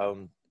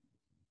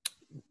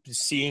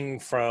 seeing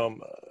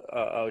from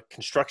a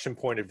construction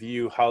point of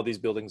view how these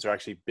buildings are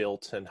actually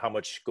built and how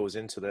much goes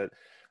into that.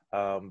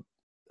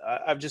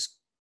 I'm just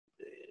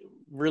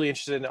really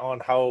interested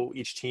on how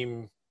each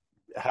team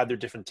had their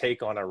different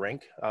take on a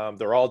rink.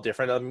 They're all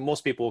different. I mean,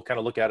 most people kind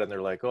of look at it and they're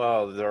like,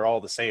 oh, they're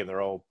all the same. They're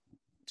all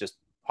just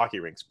hockey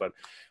rinks. But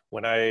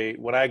when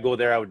I go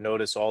there, I would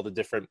notice all the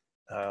different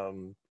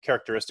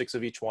characteristics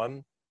of each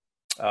one.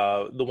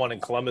 The one in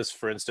Columbus,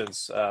 for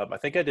instance, I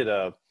think I did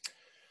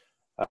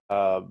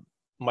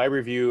my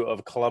review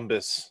of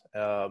Columbus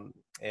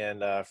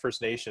and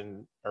First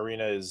Nation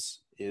Arena is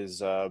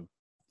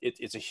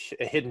it's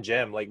a hidden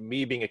gem. Like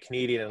me being a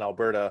Canadian in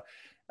Alberta,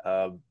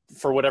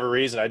 for whatever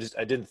reason, I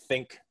didn't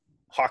think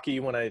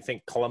hockey when I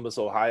think Columbus,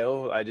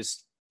 Ohio. I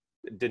just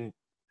didn't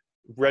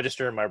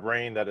register in my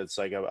brain that it's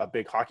like a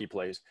big hockey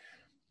place.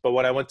 But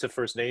when I went to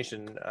First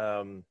Nation,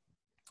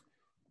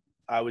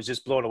 I was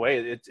just blown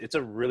away. It's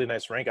a really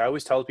nice rink. I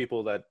always tell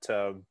people that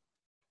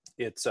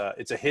it's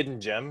a hidden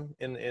gem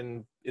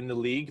in the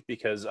league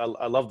because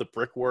I love the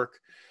brickwork.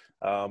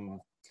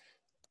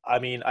 I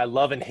mean, I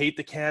love and hate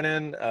the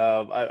cannon.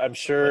 I'm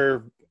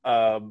sure,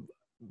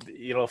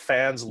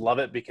 fans love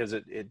it because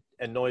it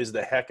annoys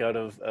the heck out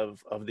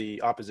of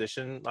the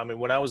opposition. I mean,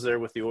 when I was there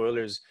with the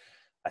Oilers,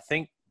 I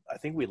think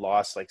we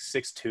lost like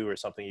 6-2 or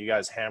something. You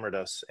guys hammered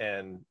us,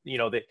 and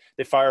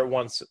they fire it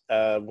once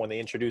when they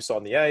introduce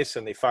on the ice,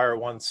 and they fire it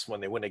once when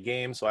they win a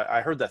game. So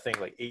I heard that thing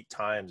like 8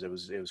 times. It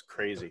was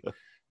crazy.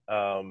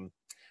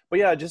 but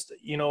yeah, just,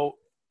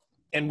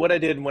 and what I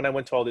did when I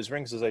went to all these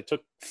rinks is I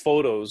took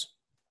photos.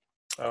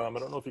 I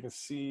don't know if you can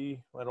see,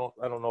 I don't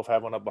know if I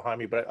have one up behind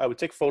me, but I would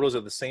take photos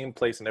of the same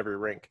place in every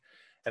rink.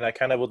 And I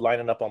kind of would line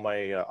it up on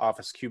my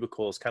office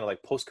cubicles, kind of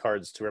like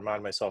postcards to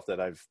remind myself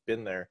that I've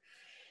been there.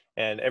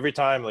 And every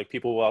time like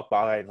people walk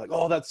by, like,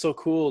 oh, that's so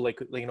cool.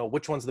 Like,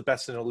 which one's the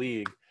best in the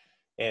league?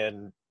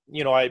 And,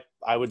 I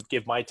would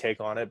give my take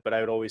on it, but I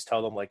would always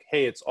tell them like,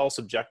 hey, it's all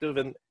subjective.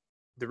 And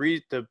the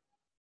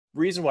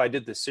reason why I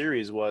did this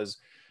series was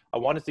I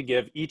wanted to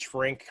give each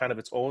rink kind of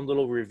its own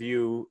little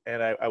review.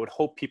 And I would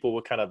hope people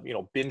would kind of,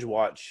 binge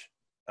watch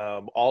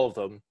all of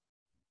them.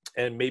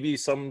 And maybe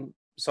some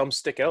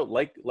stick out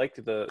like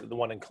the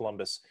one in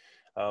Columbus.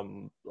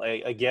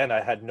 Again,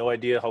 I had no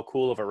idea how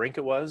cool of a rink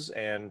it was.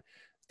 And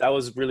that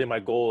was really my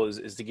goal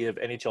is to give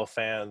NHL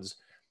fans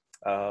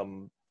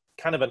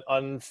kind of an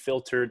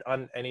unfiltered,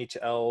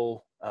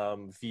 un-NHL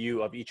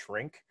view of each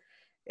rink.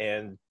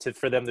 And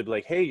for them to be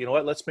like, hey, you know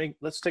what, let's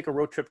take a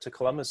road trip to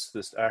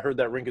Columbus. I heard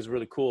that rink is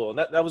really cool. And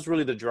that was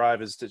really the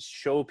drive, is to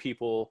show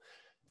people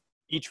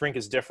each rink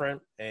is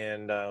different.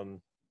 And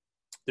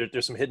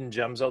there's some hidden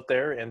gems out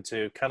there, and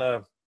to kind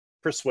of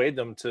persuade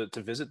them to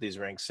visit these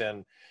rinks.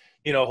 And,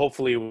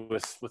 hopefully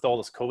with all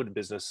this COVID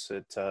business,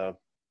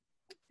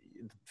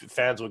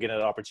 fans will get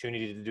an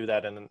opportunity to do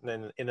that in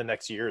the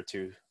next year or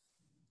two.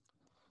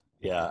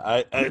 Yeah,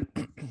 I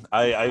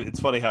it's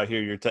funny how I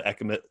hear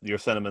your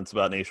sentiments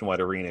about Nationwide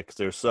Arena, because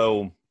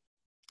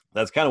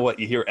that's kind of what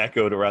you hear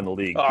echoed around the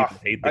league. Oh,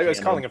 I was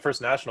calling it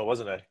First National,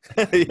 wasn't I?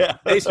 Yeah,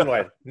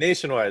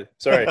 Nationwide.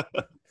 Sorry,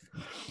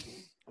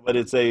 but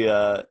it's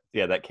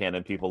that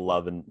Cannon people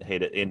love and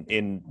hate it.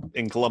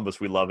 In Columbus,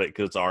 we love it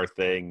because it's our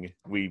thing.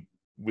 We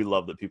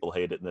love that people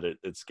hate it and that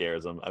it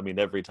scares them. I mean,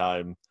 every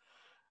time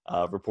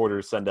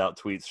reporters send out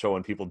tweets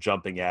showing people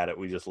jumping at it,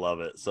 we just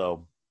love it.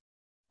 So.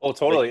 Oh,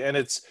 totally. And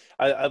it's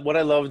what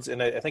I loved,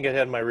 and I think I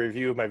had in my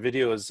review of my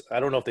video, is I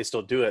don't know if they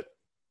still do it,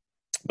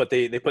 but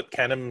they put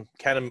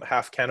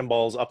half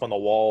cannonballs up on the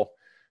wall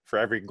for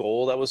every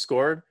goal that was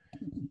scored.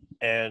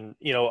 And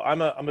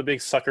I'm a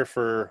big sucker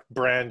for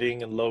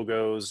branding and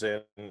logos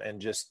and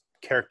just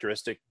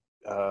characteristic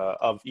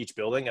of each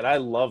building, and I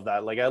love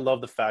that. Like, I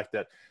love the fact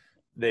that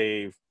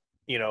they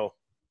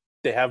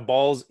have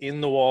balls in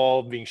the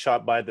wall being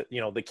shot by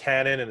the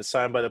cannon and it's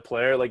signed by the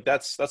player. Like,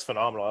 that's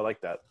phenomenal. I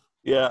like that.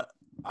 Yeah.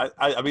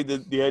 I mean,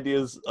 the idea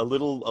is a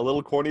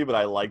little corny, but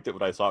I liked it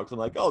when I saw it, because I'm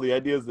like, oh, the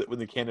idea is that when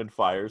the cannon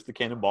fires, the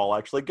cannonball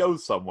actually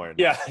goes somewhere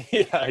now.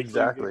 Yeah,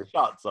 exactly.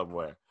 Shot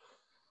somewhere.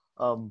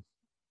 So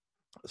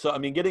I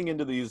mean, getting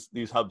into these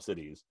hub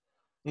cities,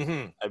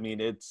 mm-hmm. I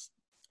mean, it's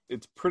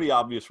pretty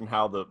obvious from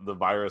how the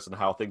virus and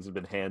how things have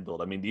been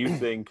handled. I mean, do you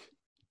think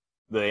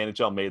the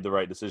NHL made the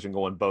right decision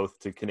going both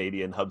to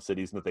Canadian hub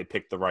cities, and that they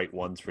picked the right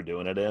ones for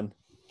doing it in?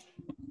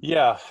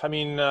 Yeah, I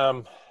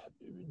mean,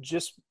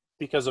 just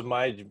because of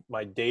my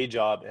day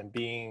job and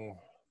being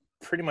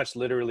pretty much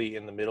literally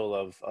in the middle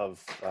of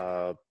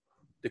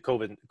the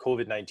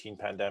COVID-19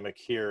 pandemic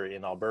here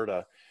in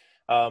Alberta,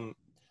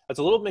 it's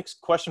a little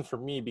mixed question for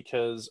me,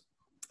 because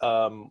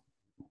did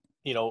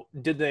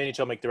the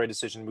NHL make the right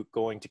decision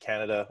going to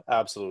Canada?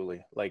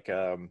 Absolutely. Like,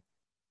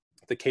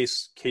 the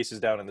cases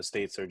down in the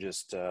States are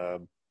just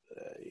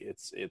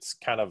it's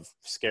kind of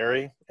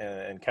scary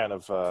and kind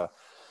of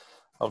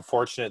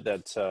unfortunate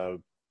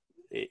that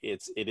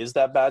it is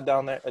that bad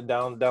down there,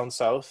 down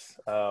south.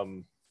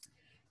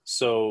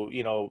 So,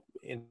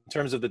 in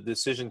terms of the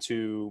decision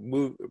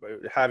to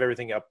have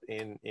everything up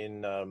in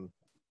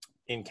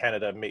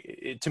Canada,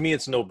 to me,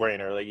 it's no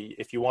brainer. Like,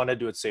 if you want to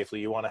do it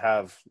safely, you want to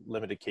have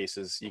limited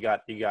cases, you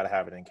got to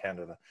have it in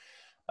Canada.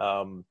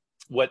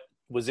 What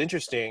was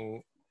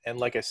interesting, and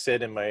like I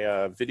said in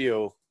my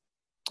video,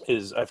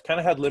 is I've kind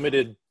of had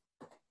limited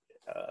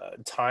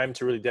time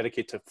to really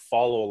dedicate to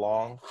follow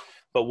along.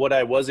 But what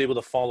I was able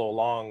to follow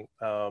along,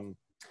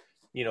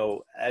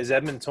 as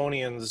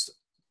Edmontonians,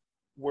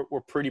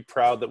 we're pretty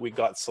proud that we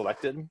got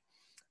selected.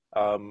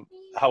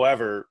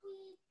 However,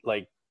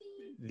 like,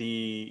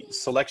 the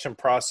selection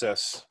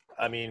process,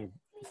 I mean,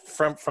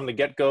 from the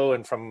get-go,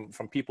 and from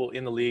people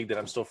in the league that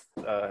I'm still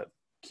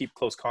keep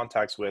close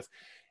contacts with,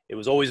 it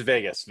was always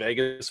Vegas.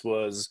 Vegas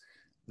was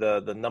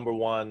the number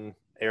one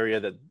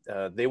area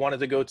that they wanted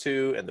to go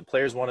to, and the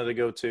players wanted to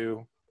go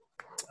to.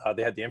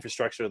 They had the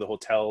infrastructure, the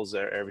hotels,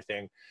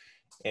 everything.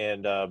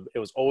 And it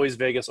was always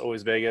Vegas.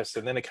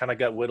 And then it kind of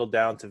got whittled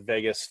down to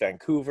Vegas,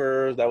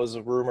 Vancouver. That was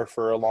a rumor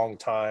for a long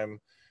time.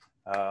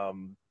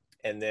 And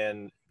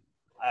then,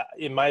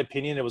 in my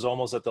opinion, it was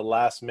almost at the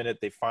last minute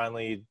they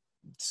finally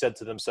said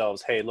to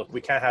themselves, hey, look,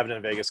 we can't have it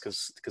in Vegas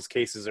because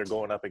cases are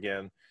going up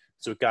again.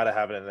 So we've got to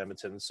have it in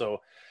Edmonton. So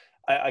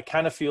I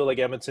kind of feel like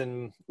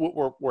Edmonton,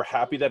 we're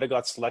happy that it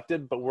got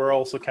selected, but we're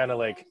also kind of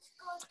like,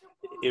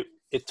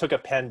 it took a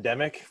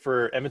pandemic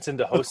for Edmonton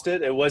to host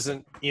it. It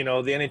wasn't, the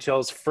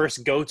NHL's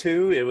first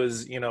go-to. It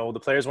was, the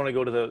players want to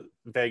go to the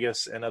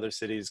Vegas and other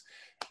cities.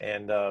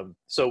 And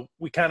so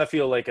we kind of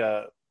feel like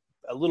a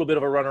little bit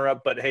of a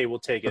runner-up, but hey, we'll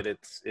take it.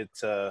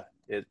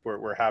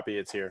 We're happy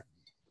it's here.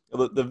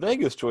 The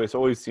Vegas choice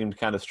always seemed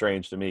kind of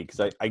strange to me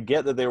because I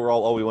get that they were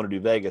all, oh, we want to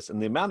do Vegas,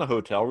 and the amount of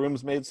hotel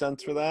rooms made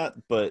sense for that,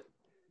 but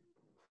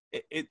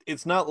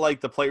it's not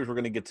like the players were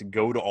going to get to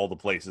go to all the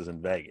places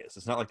in Vegas.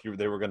 It's not like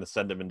they were going to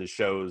send them into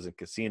shows and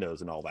casinos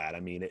and all that. I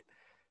mean,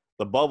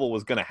 the bubble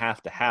was going to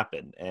have to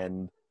happen,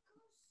 and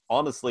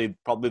honestly,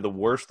 probably the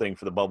worst thing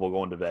for the bubble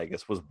going to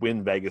Vegas was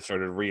when Vegas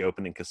started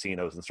reopening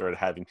casinos and started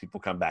having people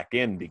come back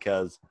in,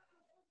 because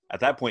at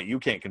that point you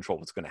can't control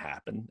what's going to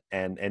happen,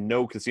 and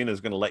no casino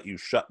is going to let you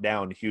shut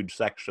down huge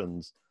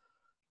sections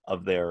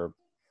of their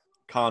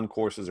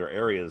concourses or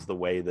areas the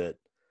way that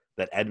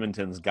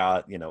Edmonton's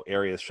got,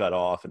 areas shut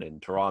off, and in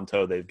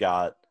Toronto they've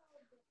got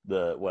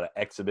the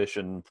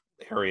exhibition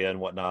area and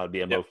whatnot,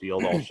 BMO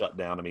Field all shut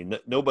down. I mean,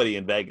 nobody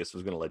in Vegas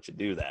was going to let you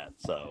do that.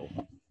 So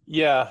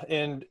yeah,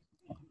 and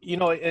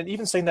and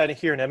even saying that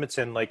here in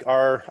Edmonton, like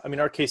our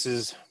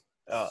cases,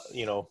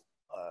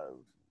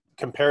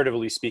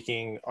 comparatively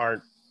speaking,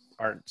 aren't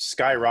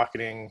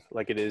skyrocketing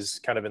like it is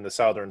kind of in the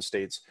southern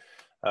states,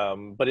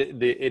 but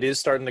it is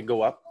starting to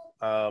go up.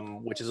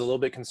 Which is a little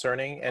bit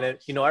concerning. And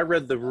I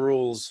read the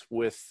rules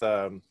with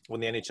when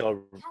the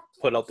NHL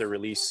put out their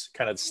release,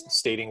 kind of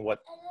stating what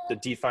the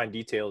defined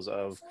details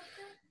of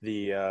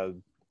the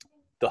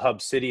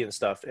hub city and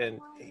stuff. And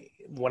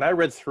when I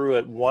read through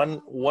it,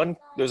 one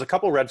there's a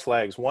couple red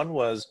flags. One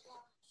was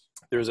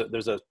there's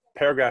a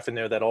paragraph in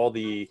there that all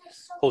the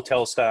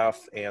hotel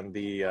staff and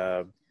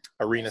the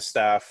arena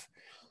staff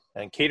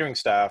and catering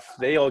staff,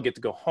 they all get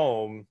to go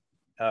home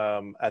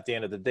at the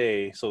end of the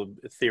day. So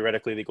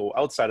theoretically they go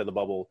outside of the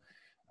bubble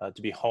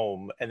to be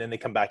home, and then they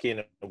come back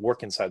in and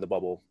work inside the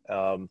bubble.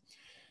 And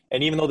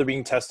even though they're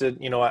being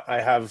tested, I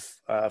have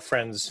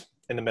friends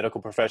in the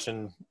medical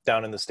profession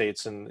down in the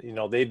States, and,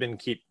 they've been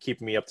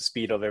keeping me up to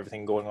speed of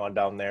everything going on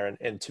down there.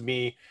 And to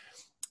me,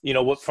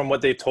 from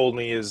what they've told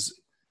me is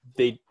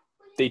they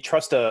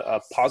trust a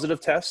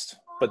positive test,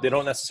 but they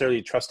don't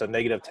necessarily trust a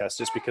negative test,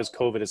 just because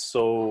COVID is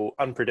so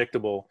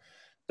unpredictable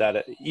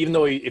that even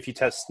though if you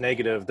test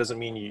negative doesn't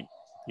mean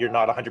you're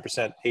not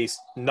 100%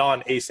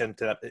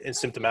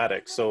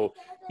 non-asymptomatic. So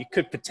you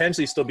could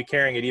potentially still be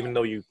carrying it even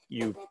though you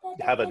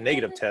have a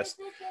negative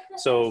test.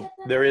 So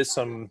there is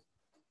some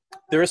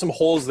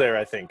holes there,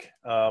 I think.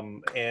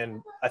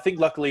 And I think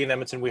luckily in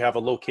Edmonton we have a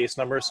low case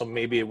number, so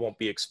maybe it won't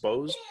be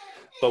exposed.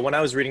 But when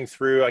I was reading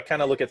through, I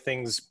kind of look at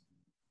things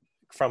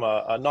from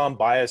a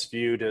non-biased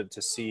view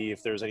to see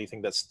if there's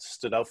anything that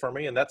stood out for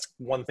me. And that's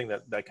one thing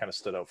that kind of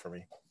stood out for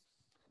me.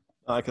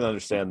 I can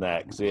understand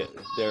that, because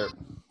they're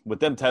with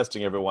them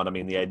testing everyone. I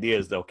mean, the idea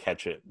is they'll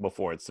catch it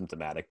before it's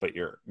symptomatic,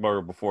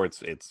 or before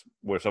it's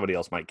where somebody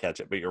else might catch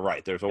it. But you're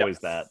right. There's always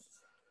that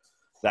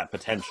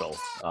potential.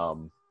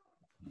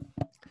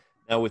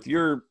 Now, with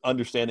your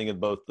understanding of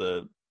both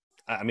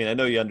I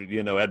know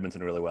you know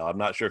Edmonton really well. I'm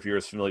not sure if you're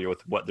as familiar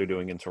with what they're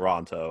doing in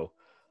Toronto.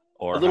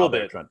 Or a little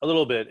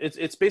bit.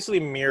 It's basically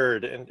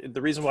mirrored, and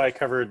the reason why I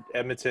covered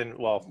Edmonton,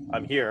 well,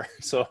 I'm here,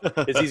 so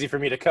it's easy for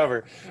me to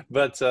cover.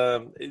 But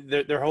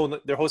they're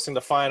hosting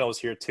the finals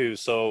here too,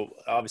 so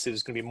obviously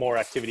there's going to be more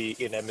activity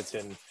in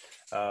Edmonton.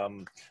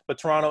 But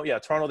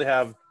Toronto, they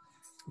have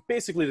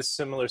basically the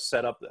similar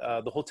setup.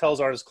 The hotels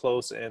aren't as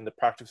close, and the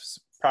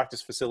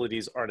practice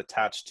facilities aren't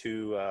attached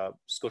to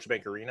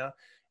Scotiabank Arena.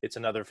 It's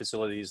another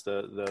facilities,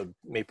 the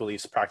Maple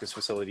Leafs practice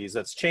facilities.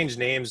 That's changed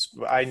names.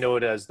 I know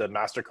it as the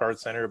MasterCard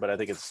Center, but I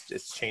think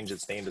it's changed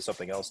its name to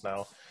something else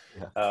now.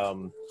 Yeah.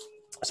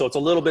 So it's a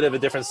little bit of a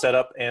different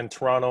setup. And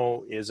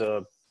Toronto is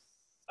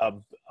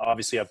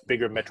obviously a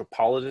bigger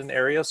metropolitan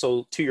area.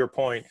 So to your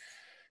point,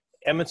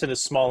 Edmonton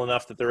is small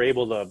enough that they're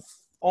able to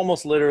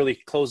almost literally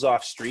close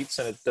off streets,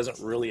 and it doesn't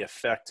really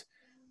affect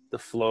the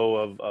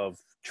flow of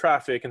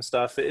traffic and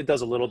stuff. It does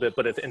a little bit,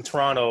 but in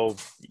Toronto,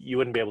 you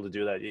wouldn't be able to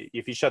do that.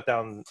 If you shut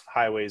down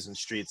highways and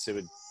streets, it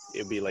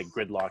would be like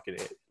gridlock.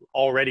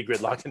 Already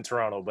gridlocked in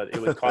Toronto, but it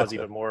would cause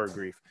even more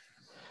grief.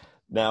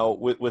 Now,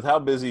 with how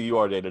busy you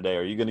are day to day,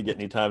 are you going to get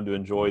any time to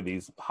enjoy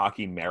these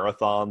hockey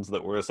marathons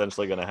that we're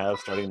essentially going to have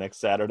starting next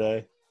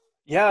Saturday?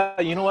 Yeah,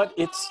 you know what?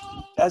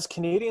 As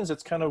Canadians,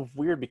 it's kind of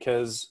weird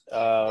because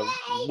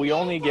we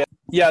only get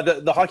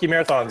the hockey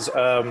marathons.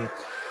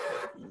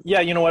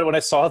 Yeah, you know what? When I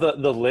saw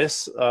the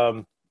list,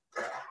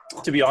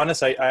 to be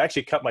honest, I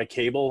actually cut my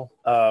cable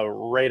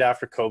right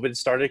after COVID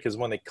started, because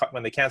when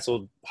they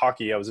canceled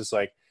hockey, I was just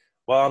like,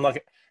 well, I'm not,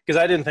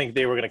 because I didn't think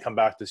they were going to come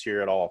back this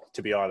year at all.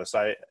 To be honest,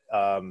 I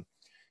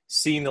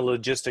seeing the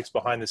logistics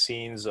behind the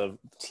scenes of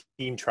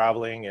team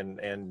traveling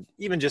and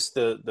even just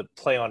the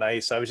play on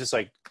ice, I was just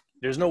like,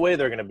 there's no way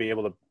they're going to be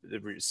able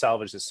to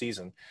salvage the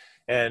season.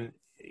 And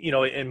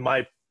in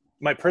my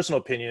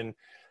personal opinion,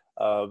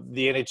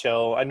 the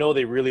NHL, I know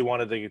they really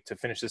wanted to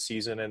finish the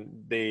season, and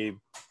they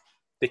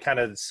kind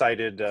of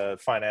cited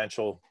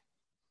financial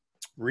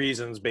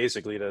reasons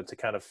basically to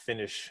kind of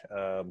finish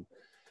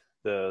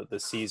the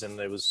season.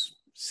 It was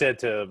said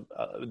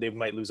they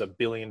might lose $1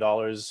 billion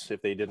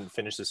if they didn't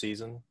finish the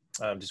season,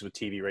 just with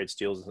TV rights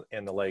deals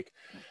and the like.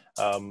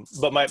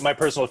 But my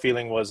personal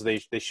feeling was they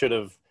should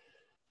have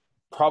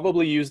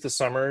probably use the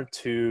summer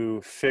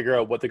to figure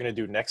out what they're going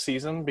to do next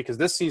season, because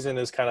this season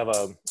is kind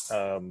of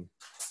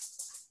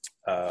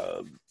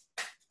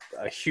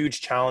a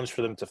huge challenge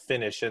for them to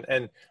finish.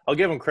 And I'll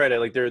give them credit.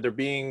 Like they're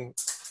being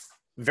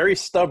very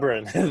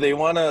stubborn. they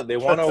want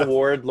to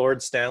award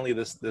Lord Stanley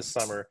this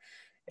summer.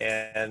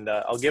 And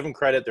I'll give them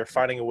credit. They're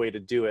finding a way to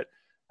do it.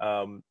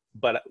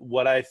 But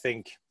what I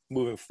think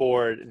moving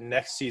forward,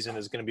 next season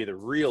is going to be the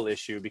real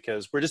issue,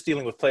 because we're just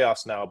dealing with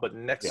playoffs now. But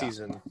next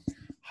season,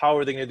 how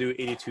are they going to do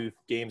 82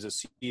 games a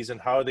season?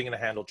 How are they going to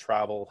handle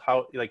travel?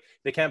 How, like,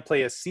 they can't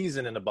play a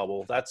season in a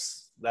bubble.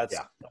 That's not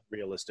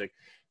realistic.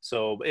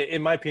 So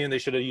in my opinion, they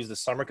should have used the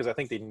summer, because I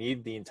think they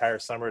need the entire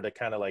summer to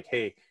kind of like,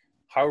 hey,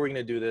 how are we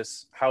going to do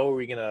this? How are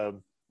we going to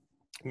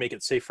make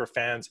it safe for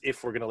fans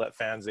if we're going to let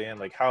fans in?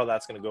 Like, how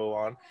that's going to go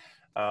on.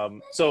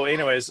 So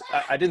anyways,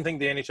 I didn't think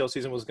the NHL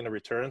season was going to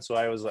return. So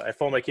I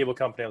phoned my cable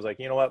company. I was like,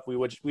 you know what?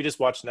 We just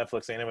watched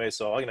Netflix anyway,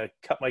 so I'm going to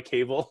cut my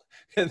cable.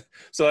 And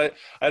so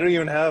I don't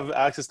even have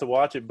access to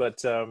watch it,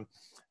 but,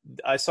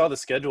 I saw the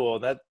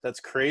schedule, and that's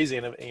crazy.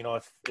 And you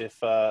know,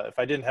 if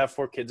I didn't have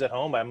 4 kids at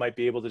home, I might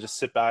be able to just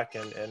sit back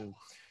and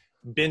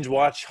binge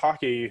watch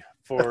hockey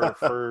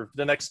for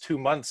the next 2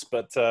 months.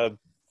 But,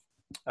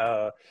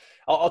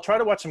 I'll try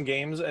to watch some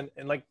games, and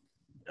like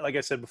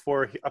I said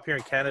before, up here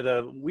in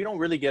Canada, we don't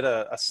really get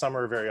a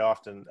summer very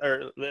often,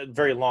 or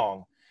very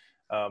long.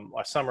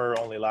 Our summer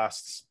only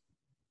lasts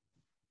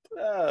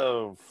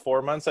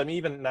 4 months. I mean,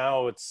 even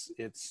now it's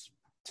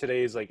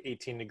today's like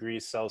 18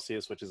 degrees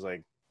Celsius, which is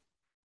like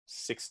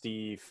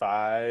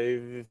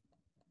 65,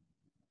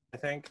 I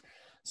think.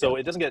 So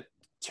it doesn't get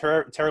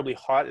terribly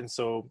hot, and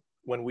so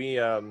when we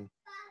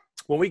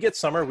get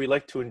summer, we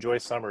like to enjoy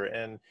summer,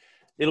 and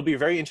it'll be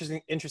very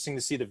interesting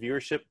to see the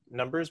viewership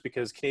numbers,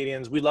 because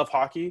Canadians, we love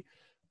hockey,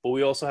 but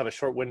we also have a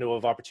short window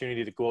of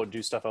opportunity to go out and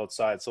do stuff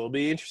outside. So it'll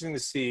be interesting to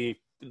see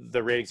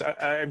the ratings.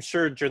 I'm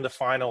sure during the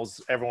finals,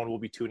 everyone will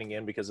be tuning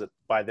in, because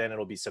by then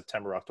it'll be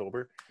September,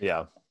 October.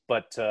 Yeah.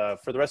 But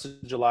for the rest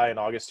of July and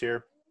August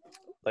here,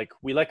 like,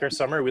 we like our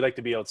summer. We like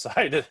to be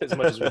outside as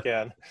much as we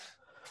can.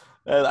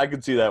 And I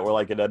can see that, where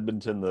like in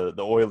Edmonton, the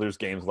Oilers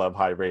games will have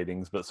high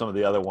ratings, but some of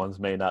the other ones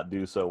may not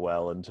do so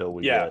well until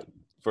we get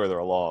further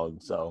along.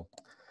 So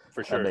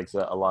for sure, that makes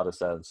a lot of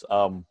sense.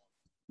 One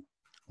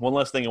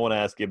last thing I want to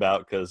ask you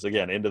about, because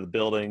again, into the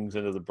buildings,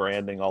 into the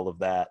branding, all of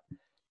that.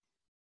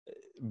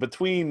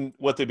 Between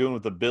what they're doing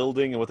with the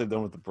building and what they're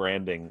doing with the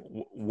branding,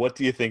 what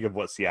do you think of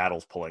what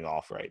Seattle's pulling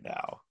off right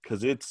now?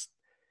 Because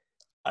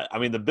I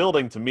mean, the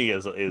building to me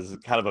is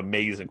kind of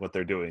amazing what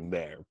they're doing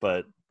there,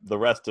 but the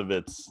rest of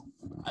it's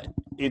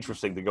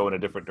interesting to go in a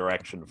different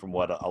direction from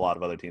what a lot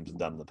of other teams have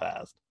done in the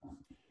past.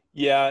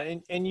 Yeah,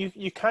 and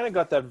you kind of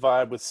got that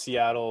vibe with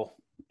Seattle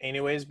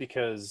anyways,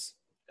 because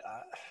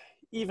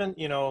even,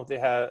 you know,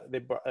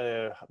 they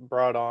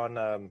brought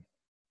on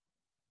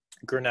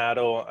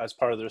Granato as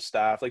part of their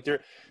staff. Like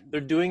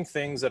they're doing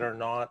things that are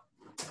not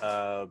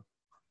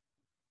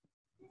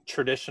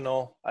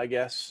traditional, I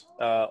guess,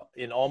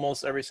 in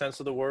almost every sense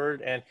of the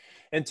word.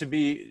 And to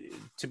be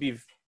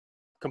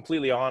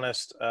completely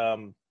honest,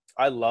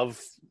 I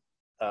love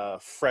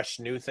fresh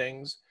new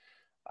things.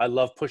 I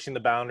love pushing the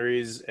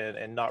boundaries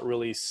and not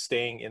really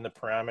staying in the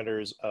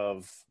parameters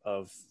of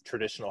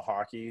traditional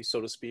hockey,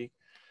 so to speak.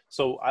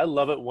 So I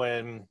love it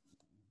when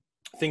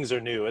things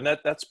are new. And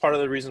that's part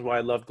of the reason why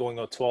I love going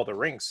out to all the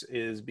rinks,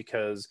 is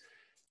because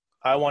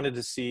I wanted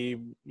to see,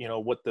 you know,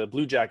 what the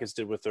Blue Jackets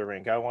did with their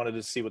rink. I wanted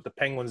to see what the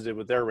Penguins did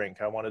with their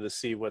rink. I wanted to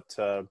see what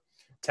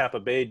Tampa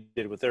Bay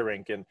did with their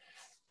rink. And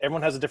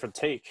everyone has a different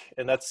take.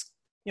 And that's,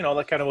 you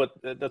know,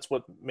 that's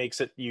what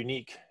makes it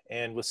unique.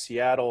 And with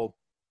Seattle,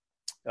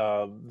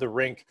 the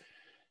rink,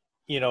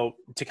 you know,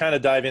 to kind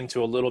of dive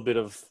into a little bit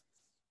of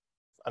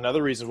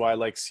another reason why I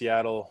like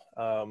Seattle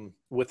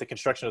with the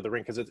construction of the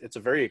rink, because it's a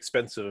very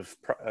expensive,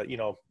 you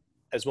know,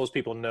 as most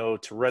people know,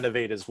 to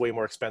renovate is way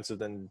more expensive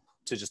than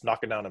to just knock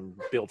it down and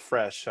build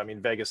fresh. I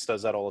mean, Vegas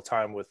does that all the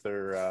time with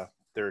their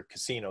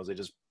casinos.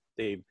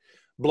 They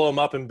blow them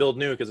up and build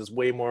new because it's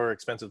way more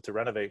expensive to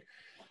renovate.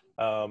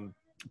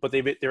 But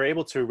they're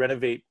able to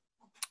renovate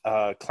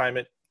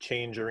Climate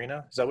Change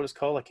Arena. Is that what it's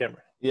called? I can't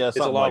remember. Yeah, it's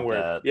a long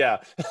word. That. Yeah.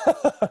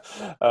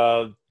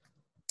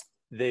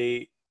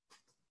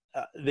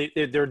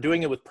 They're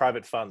doing it with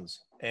private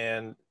funds,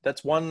 and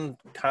that's one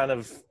kind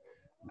of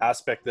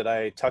aspect that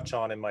I touch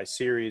on in my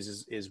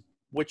series is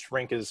which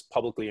rink is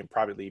publicly and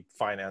privately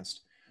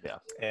financed. Yeah.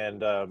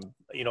 And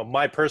you know,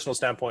 my personal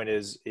standpoint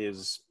is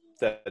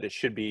that it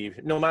should be,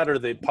 no matter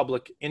the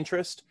public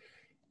interest,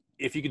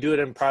 if you could do it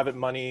in private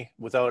money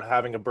without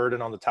having a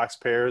burden on the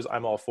taxpayers,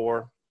 I'm all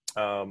for.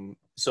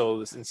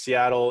 So in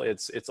Seattle,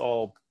 it's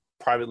all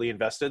privately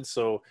invested,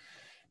 so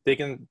they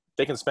can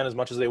spend as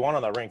much as they want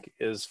on that rink.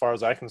 As far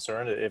as I'm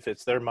concerned, if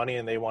it's their money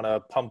and they want to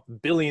pump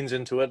billions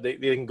into it, they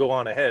can go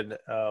on ahead.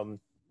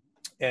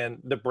 And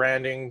the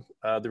branding,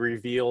 the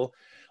reveal,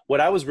 what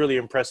I was really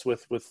impressed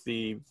with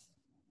the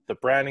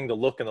branding, the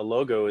look, and the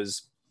logo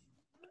is,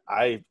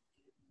 I'm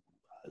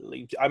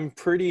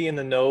pretty in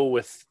the know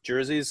with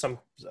jerseys.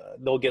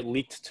 They'll get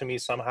leaked to me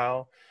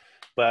somehow,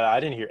 but I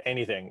didn't hear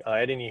anything.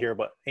 I didn't hear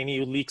about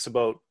any leaks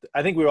about.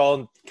 I think we were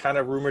all kind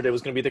of rumored it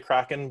was going to be the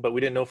Kraken, but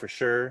we didn't know for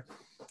sure.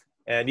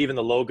 And even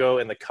the logo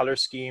and the color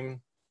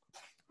scheme,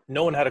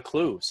 no one had a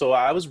clue. So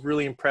I was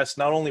really impressed,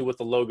 not only with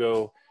the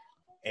logo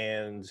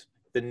and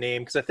the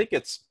name, because I think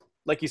it's,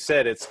 like you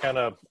said, it's kind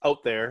of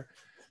out there,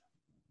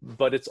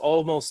 but it's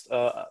almost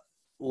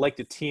like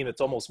the team.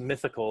 It's almost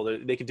mythical.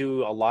 They could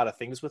do a lot of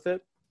things with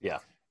it. Yeah.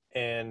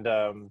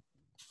 And,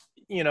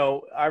 you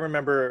know, I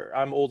remember,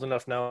 I'm old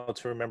enough now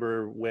to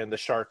remember when the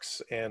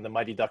Sharks and the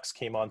Mighty Ducks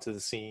came onto the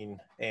scene.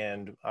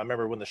 And I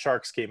remember when the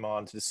Sharks came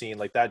onto the scene,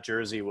 like that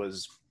jersey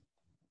was,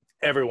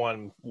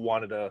 everyone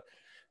wanted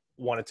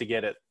to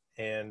get it.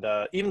 And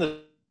even the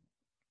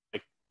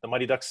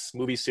Mighty Ducks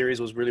movie series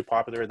was really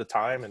popular at the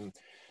time. And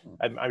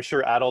I'm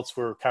sure adults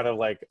were kind of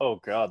like, oh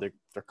God,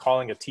 they're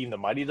calling a team the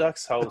Mighty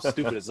Ducks. How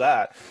stupid is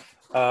that?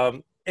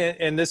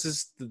 And this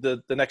is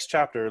the next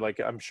chapter. Like,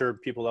 I'm sure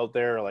people out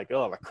there are like,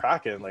 oh, the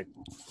Kraken, like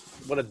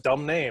what a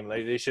dumb name.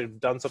 Like, they should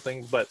have done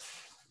something, but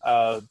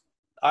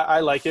I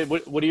like it.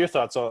 What are your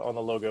thoughts on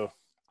the logo?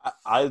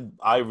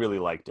 I really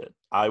liked it.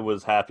 I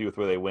was happy with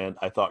where they went.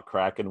 I thought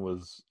Kraken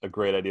was a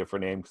great idea for a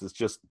name because it's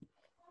just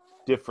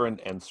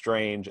different and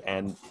strange,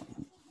 and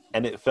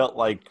it felt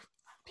like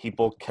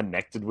people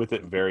connected with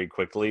it very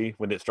quickly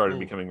when it started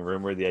becoming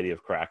rumored, the idea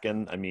of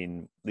Kraken. I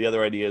mean, the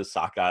other idea is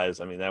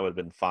Sockeyes. I mean, that would have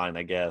been fine,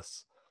 I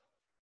guess.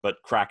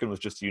 But Kraken was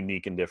just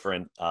unique and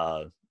different.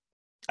 I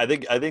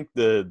think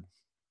the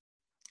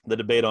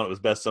debate on it was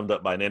best summed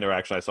up by an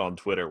interaction I saw on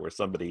Twitter where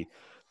somebody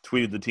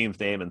tweeted the team's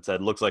name and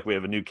said, looks like we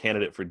have a new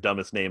candidate for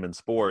dumbest name in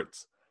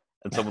sports.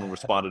 And someone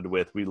responded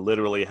with, we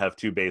literally have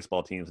two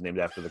baseball teams named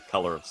after the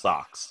color of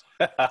socks.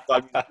 So,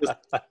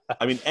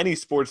 I mean, any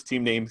sports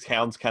team name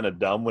sounds kind of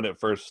dumb when it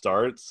first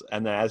starts.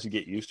 And then as you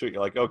get used to it,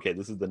 you're like, okay,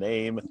 this is the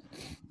name.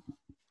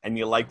 And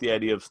you like the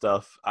idea of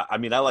stuff. I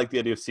mean, I like the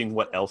idea of seeing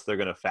what else they're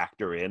going to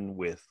factor in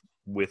with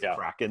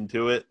Kraken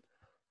to it.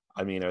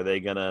 I mean, are they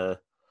going to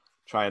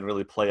try and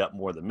really play up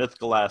more of the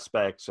mythical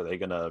aspects? Are they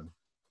going to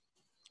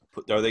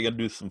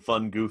do some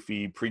fun,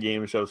 goofy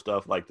pregame show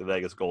stuff like the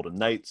Vegas Golden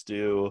Knights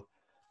do?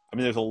 I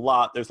mean, there's a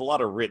lot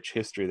of rich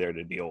history there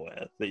to deal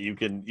with that you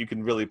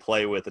can really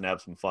play with and have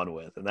some fun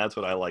with, and that's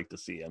what I like to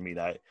see. I mean,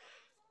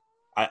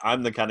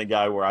 I'm the kind of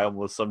guy where I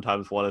almost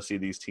sometimes want to see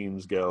these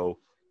teams go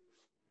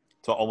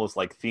to almost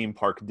like theme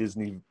park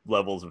Disney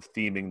levels of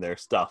theming their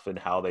stuff and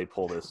how they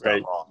pull this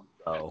stuff off.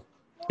 So.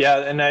 Yeah,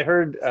 and I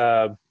heard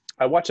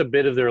I watched a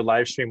bit of their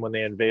live stream when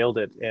they unveiled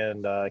it,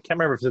 and I can't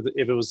remember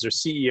if it was their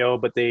CEO,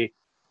 but he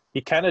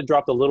kind of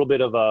dropped a little bit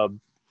of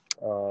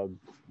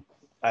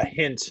a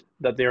hint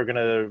that they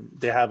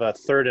have a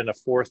third and a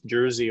fourth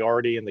jersey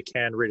already in the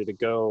can ready to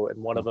go,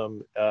 and one of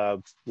them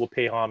will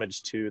pay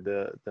homage to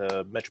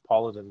the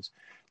Metropolitans,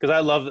 because I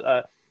love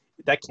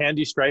that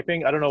candy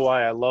striping. I don't know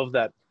why, I love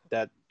that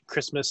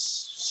Christmas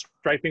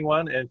striping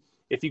one. And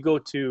if you go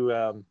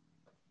to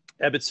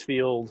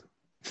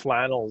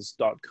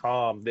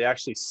EbbotsfieldFlannels.com, they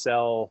actually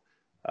sell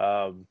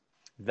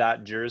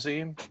that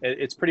jersey.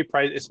 It's pretty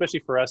pricey, especially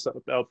for us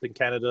up in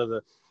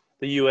Canada.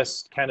 The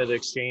U.S.-Canada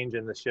exchange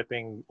and the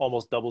shipping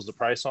almost doubles the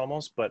price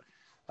almost, but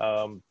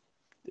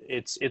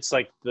it's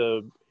like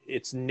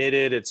it's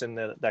knitted, it's in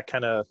that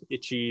kind of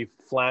itchy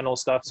flannel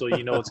stuff, so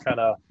you know it's kind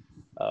of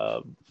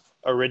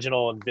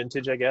original and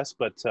vintage, I guess.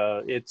 But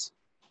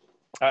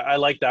I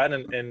like that,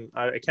 and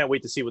I can't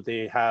wait to see what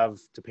they have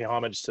to pay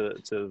homage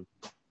to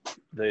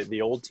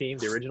the old team,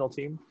 the original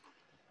team.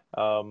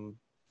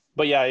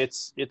 But yeah,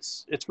 it's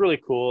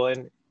really cool,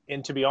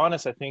 and to be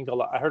honest, I think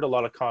I heard a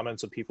lot of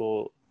comments of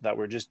people that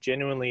were just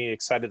genuinely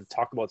excited to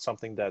talk about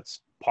something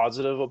that's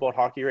positive about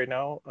hockey right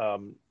now,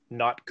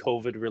 not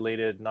COVID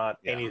related, not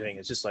anything.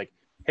 It's just like,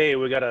 hey,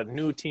 we got a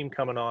new team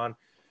coming on,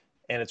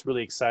 and it's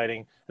really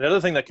exciting. Another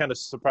thing that kind of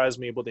surprised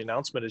me about the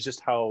announcement is just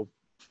how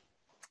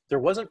there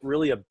wasn't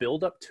really a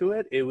build up to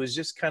it. It was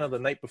just kind of the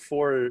night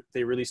before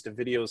they released a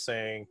video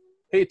saying,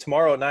 hey,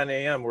 tomorrow at 9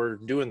 a.m. we're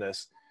doing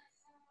this.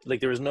 Like,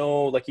 there was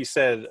no, like you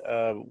said,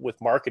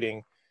 with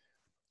marketing,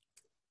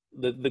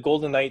 the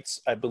Golden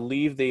Knights, I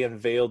believe they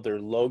unveiled their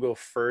logo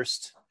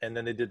first, and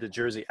then they did the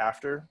jersey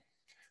after.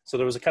 So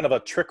there was a kind of a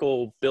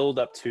trickle build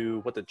up to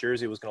what the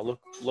jersey was going to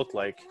look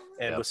like.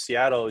 And with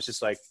Seattle, it's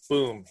just like,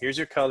 boom, here's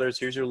your colors,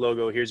 here's your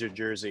logo, here's your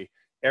jersey.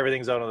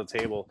 Everything's out on the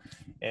table.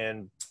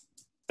 And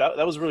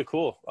that was really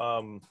cool.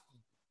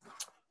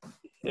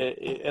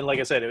 And like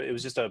I said, it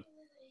was just an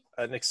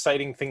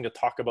exciting thing to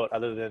talk about,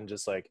 other than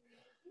just like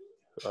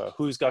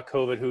who's got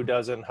COVID, who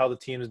doesn't, how the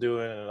team's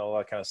doing, and all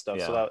that kind of stuff.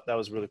 Yeah. So that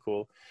was really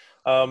cool.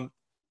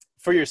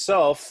 For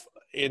yourself,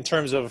 in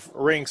terms of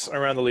rinks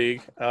around the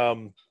league, have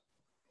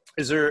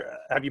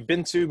you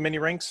been to many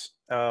rinks?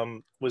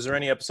 Was there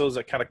any episodes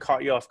that kind of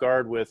caught you off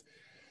guard with,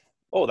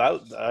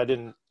 I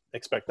didn't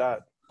expect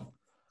that?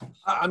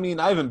 I mean,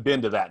 I haven't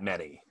been to that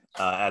many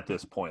at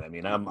this point. I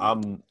mean,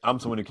 I'm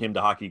someone who came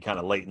to hockey kind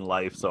of late in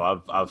life,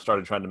 so I've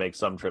started trying to make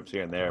some trips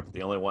here and there. But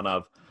the only one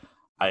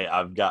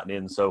I've gotten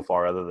in so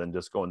far, other than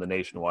just going to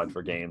Nationwide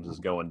for games, is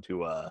going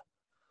to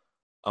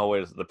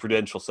the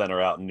Prudential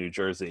Center out in New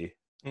Jersey.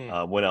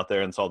 Went out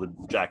there and saw the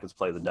Jackets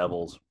play the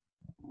Devils.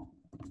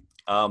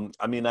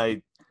 I mean,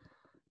 I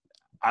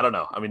don't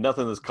know. I mean,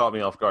 nothing has caught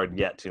me off guard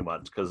yet too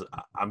much because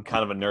I'm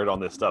kind of a nerd on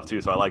this stuff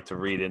too, so I like to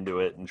read into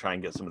it and try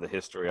and get some of the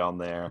history on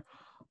there.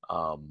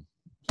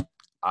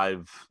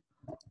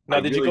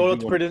 Did you go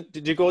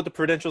to the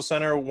Prudential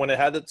Center when it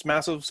had its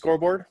massive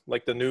scoreboard,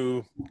 like the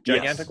new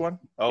gigantic one?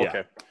 Oh,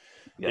 okay.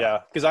 Yeah,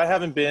 because I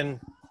haven't been.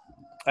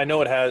 I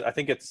know it has. I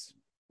think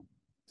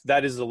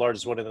that is the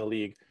largest one in the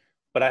league,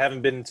 but I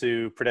haven't been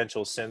to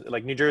Prudential since.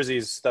 Like New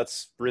Jersey's,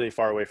 that's really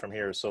far away from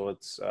here. So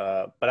it's.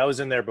 But I was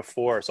in there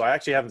before, so I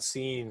actually haven't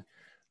seen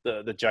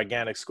the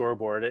gigantic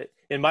scoreboard.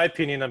 In my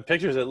opinion, on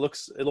pictures, it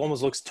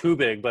almost looks too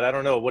big. But I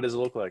don't know. What does it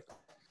look like?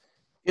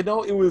 It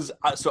was.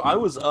 So I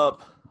was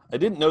up. I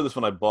didn't know this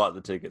when I bought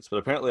the tickets, but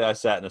apparently I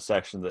sat in a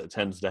section that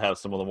tends to have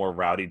some of the more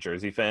rowdy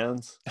Jersey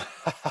fans.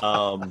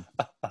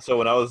 So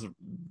when I was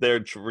there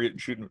cheering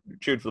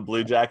for the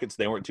Blue Jackets,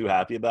 they weren't too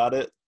happy about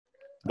it.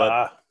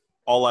 But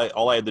all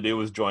I had to do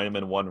was join them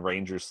in one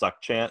Rangers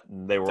suck chant,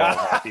 and they were all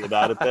happy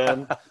about it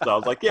then. So I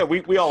was like, yeah,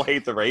 we all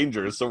hate the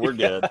Rangers, so we're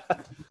good.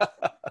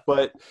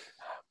 But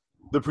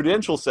the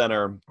Prudential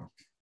Center,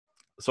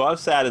 so I've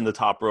sat in the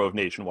top row of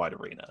Nationwide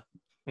Arena.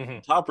 Mm-hmm.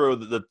 Top row,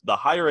 the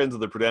higher ends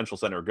of the Prudential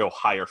Center go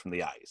higher from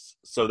the ice.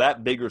 So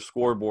that bigger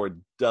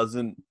scoreboard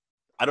doesn't,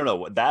 I don't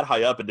know, that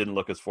high up it didn't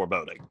look as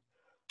foreboding.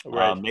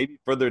 Right. Maybe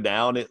further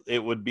down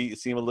it would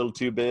seem a little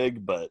too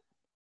big, but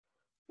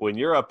when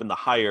you're up in the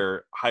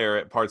higher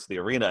parts of the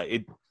arena,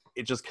 it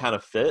just kind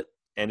of fit,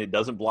 and it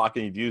doesn't block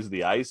any views of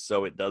the ice,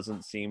 so it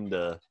doesn't seem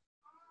to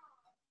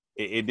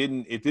it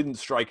didn't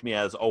strike me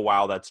as, oh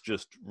wow, that's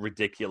just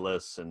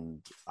ridiculous,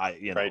 and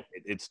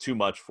it's too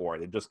much for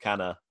it. It just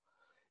kind of,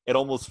 it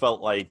almost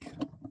felt like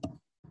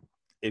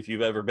if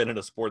you've ever been in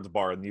a sports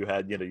bar and you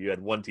had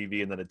one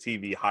TV and then a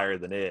TV higher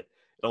than it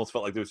almost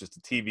felt like there was just a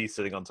TV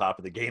sitting on top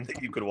of the game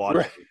that you could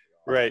watch.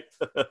 Right.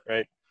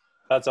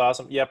 That's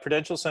awesome. Yeah,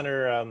 Prudential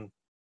Center.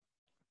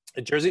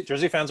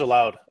 Jersey fans are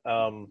loud.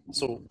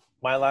 So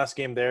my last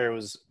game there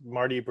was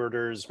Marty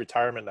Berder's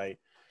retirement night.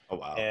 Oh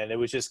wow! And it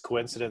was just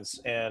coincidence.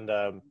 And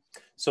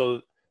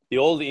so the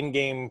old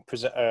in-game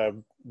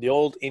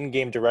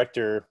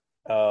director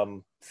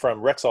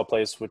from Rexall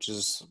Place, which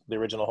is the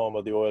original home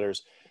of the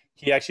Oilers,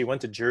 he actually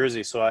went to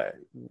Jersey. So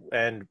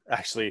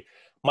actually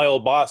my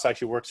old boss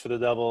actually works for the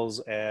Devils,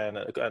 and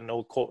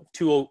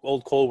two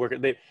old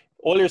co-workers.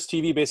 Oilers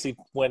TV basically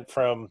went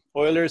from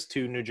Oilers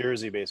to New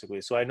Jersey,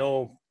 basically. So I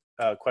know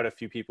quite a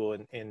few people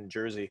in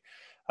Jersey.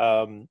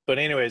 But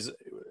anyways,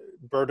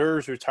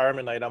 Berder's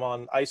retirement night, I'm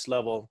on ice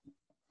level.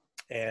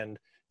 And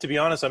to be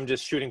honest, I'm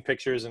just shooting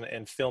pictures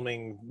and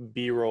filming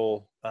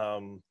B-roll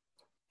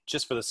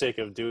just for the sake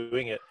of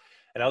doing it.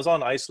 And I was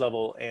on ice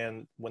level,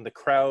 and when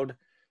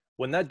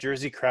that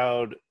Jersey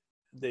crowd,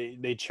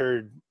 they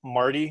cheered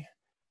Marty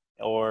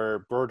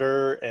or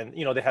Berder, and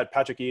they had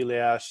Patrick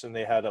Elias, and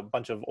they had a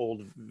bunch of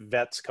old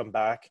vets come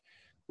back.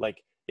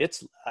 Like,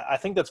 I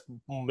think that's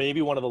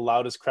maybe one of the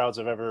loudest crowds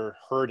I've ever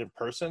heard in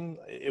person.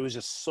 It was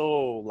just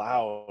so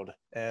loud,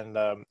 and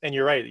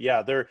you're right,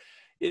 yeah,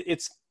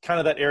 it's kind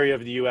of that area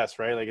of the U.S.,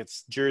 right? Like,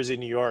 it's Jersey,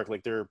 New York,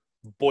 like they're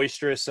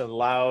boisterous and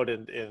loud,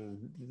 and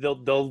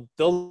they'll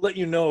let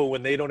you know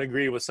when they don't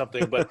agree with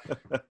something. But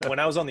when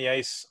I was on the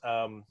ice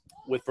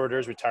with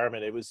Berder's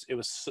retirement, it was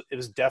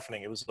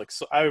deafening. It was like,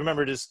 so I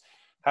remember just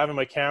having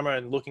my camera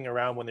and looking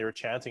around when they were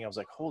chanting. I was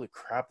like, holy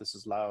crap, this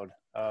is loud.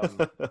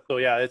 So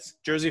yeah, it's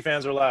Jersey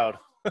fans are loud.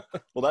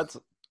 Well,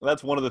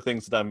 that's one of the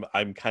things that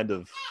I'm kind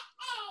of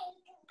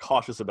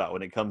cautious about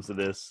when it comes to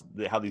this,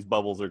 how these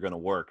bubbles are going to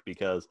work,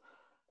 because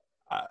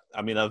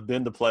I mean, I've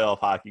been to playoff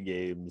hockey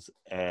games,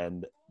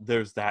 and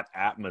there's that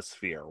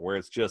atmosphere where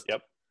it's just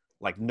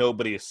like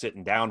nobody is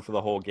sitting down for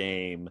the whole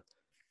game.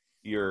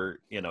 You're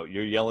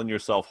yelling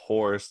yourself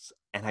hoarse,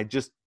 and I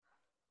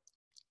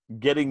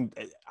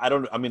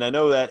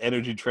know that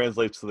energy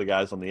translates to the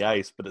guys on the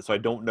ice, but so I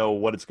don't know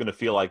what it's going to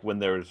feel like when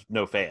there's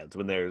no fans,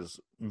 when there's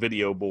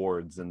video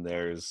boards and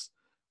there's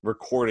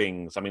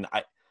recordings. I mean,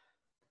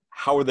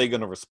 how are they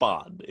going to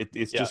respond?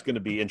 It's just going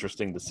to be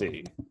interesting to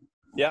see.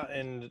 Yeah,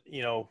 and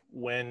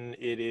when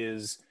it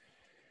is,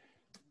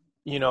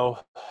 even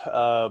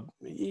a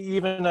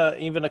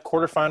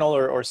quarterfinal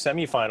or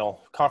semifinal,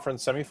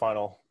 conference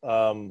semifinal,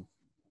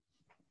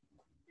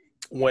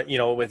 when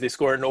if they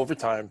score in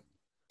overtime,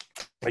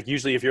 like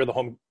usually if you're the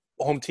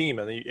home team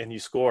and you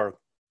score,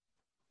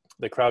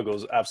 the crowd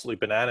goes absolutely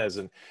bananas.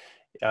 And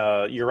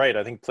you're right.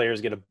 I think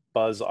players get a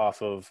buzz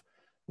off of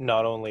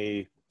not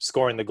only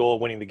scoring the goal,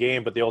 winning the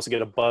game, but they also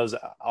get a buzz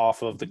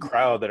off of the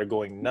crowd that are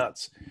going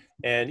nuts.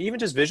 And even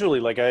just visually,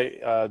 like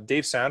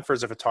Dave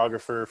Sanford's a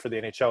photographer for the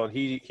NHL, and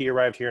he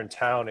arrived here in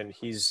town, and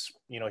he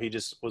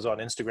just was on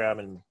Instagram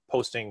and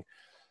posting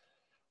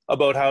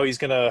about how he's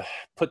going to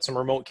put some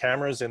remote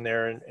cameras in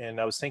there.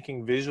 And I was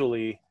thinking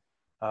visually,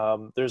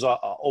 there's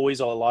always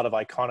a lot of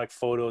iconic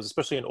photos,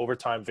 especially in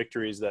overtime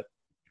victories, that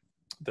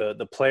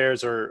the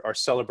players are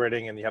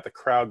celebrating, and you have the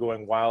crowd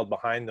going wild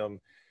behind them.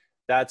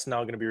 That's now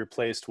going to be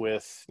replaced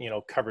with,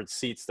 covered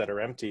seats that are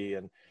empty,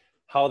 and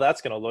how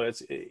that's going to look.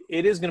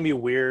 It is going to be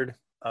weird.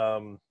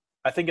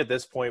 I think at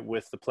this point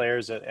with the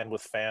players and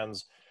with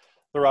fans,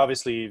 they're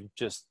obviously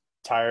just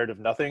tired of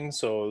nothing.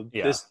 So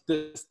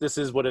this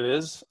is what it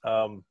is.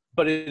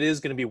 But it is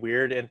going to be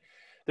weird. And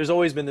there's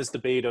always been this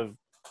debate of,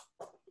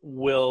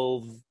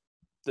 will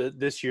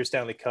this year's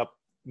Stanley Cup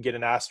get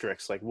an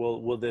asterisk? Like,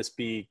 will this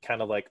be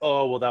kind of like,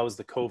 oh, well, that was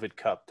the COVID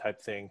Cup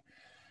type thing?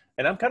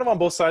 And I'm kind of on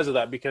both sides of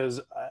that,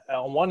 because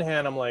on one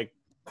hand, I'm like,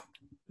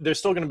 they're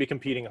still going to be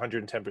competing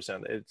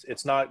 110%.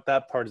 It's not,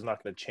 that part is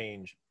not going to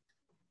change.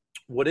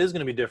 What is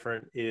going to be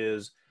different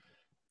is,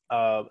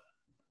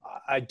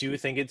 I do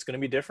think it's going to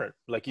be different.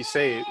 Like you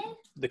say,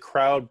 the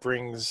crowd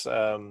brings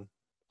a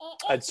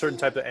certain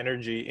type of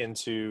energy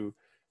into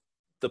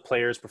the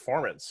player's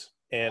performance.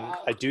 And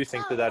I do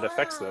think that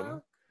affects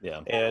them.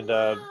 Yeah. And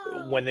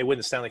when they win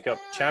the Stanley Cup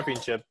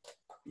championship,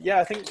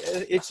 I think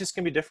it's just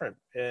going to be different.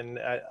 And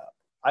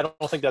I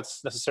don't think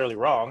that's necessarily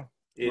wrong.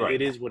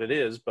 It is what it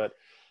is. But,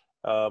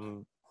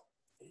 prepping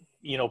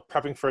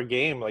for a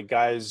game, like,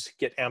 guys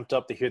get amped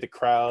up to hear the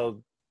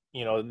crowd,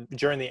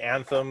 during the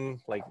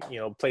anthem, like,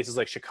 places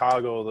like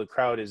Chicago, the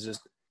crowd is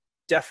just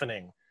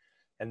deafening.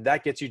 And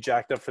that gets you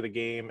jacked up for the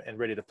game and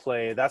ready to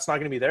play. That's not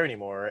going to be there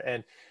anymore.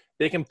 And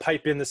they can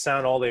pipe in the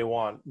sound all they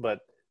want, but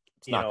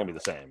it's not going to be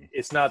the same.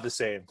 It's not the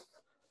same.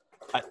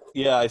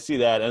 I see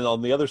that. And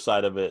on the other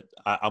side of it,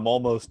 I'm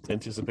almost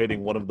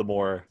anticipating one of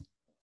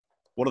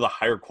the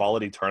higher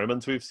quality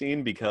tournaments we've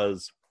seen,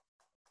 because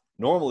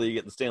normally you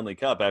get the Stanley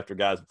Cup after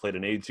guys have played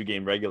an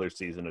 82-game regular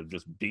season and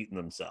just beaten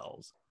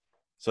themselves.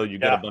 So you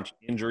get a bunch of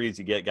injuries,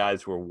 you get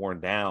guys who are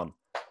worn down.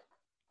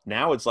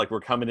 Now it's like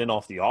we're coming in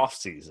off the off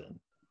season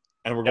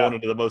and we're going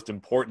into the most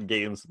important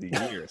games of the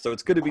year. So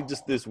it's going to be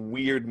just this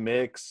weird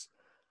mix.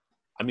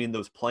 I mean,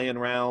 those playing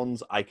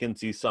rounds, I can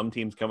see some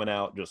teams coming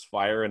out just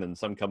firing and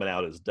some coming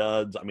out as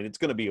duds. I mean, it's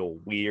going to be a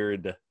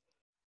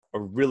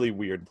really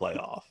weird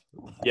playoff.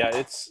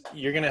 Yeah,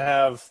 you're going to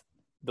have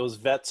those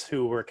vets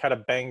who were kind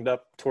of banged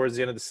up towards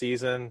the end of the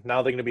season.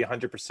 Now they're going to be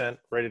 100%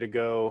 ready to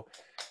go.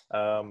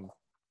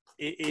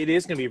 It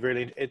is going to be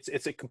really,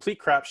 it's a complete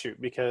crapshoot,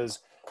 because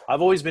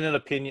I've always been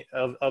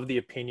of the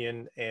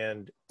opinion,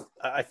 and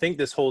I think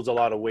this holds a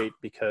lot of weight,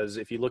 because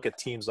if you look at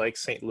teams like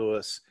St.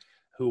 Louis,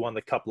 who won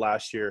the Cup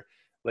last year,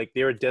 like,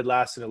 they were dead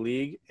last in the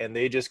league, and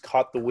they just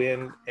caught the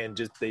wind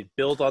and they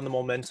built on the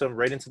momentum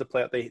right into the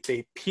playoff.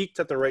 They peaked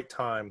at the right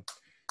time,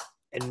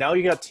 and now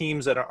you got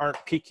teams that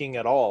aren't peaking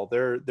at all.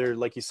 They're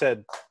like you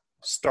said,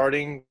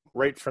 starting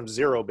right from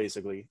zero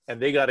basically,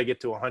 and they got to get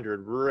to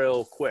 100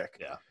 real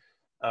quick. Yeah.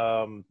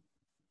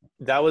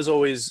 That was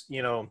always,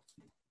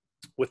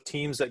 with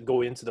teams that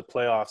go into the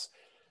playoffs.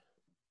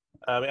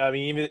 I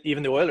mean,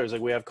 even the Oilers,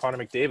 like, we have Connor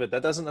McDavid.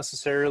 That doesn't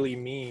necessarily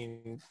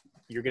mean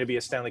you're going to be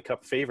a Stanley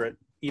Cup favorite,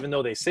 even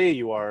though they say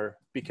you are,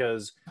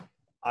 because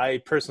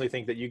I personally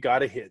think that you got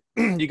to hit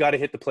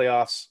the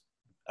playoffs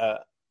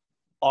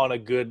on a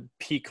good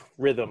peak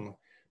rhythm,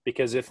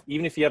 because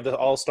even if you have the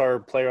all-star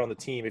player on the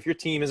team, if your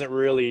team isn't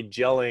really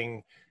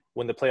gelling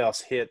when the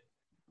playoffs hit,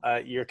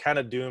 you're kind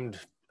of doomed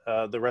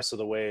the rest of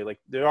the way. Like,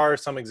 there are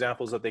some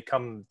examples that they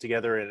come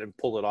together and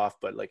pull it off,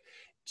 but like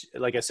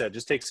I said,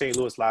 just take St.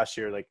 Louis last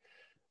year. Like,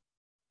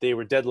 they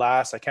were dead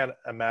last. I can't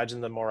imagine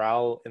the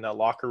morale in that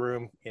locker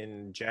room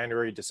in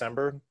January,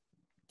 December.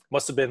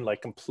 Must have been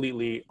like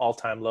completely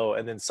all-time low.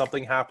 And then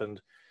something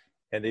happened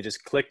and they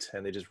just clicked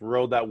and they just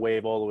rode that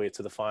wave all the way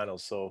to the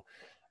finals. So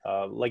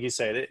like you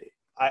said,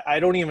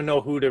 I don't even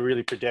know who to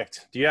really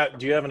predict. Do you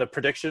have a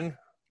prediction?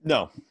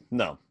 No.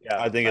 Yeah,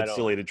 I think it's don't.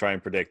 silly to try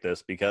and predict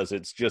this, because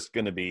it's just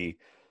going to be,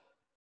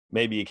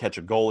 maybe you catch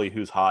a goalie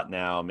who's hot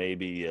now.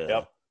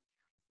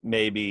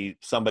 Maybe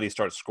somebody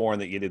starts scoring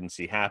that you didn't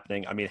see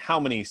happening. I mean, how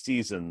many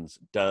seasons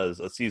does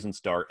a season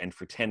start and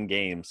for 10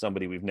 games,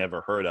 somebody we've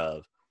never heard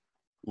of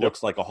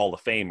looks like a Hall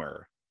of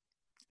Famer,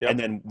 and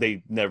then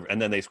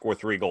they score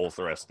 3 goals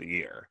the rest of the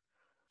year?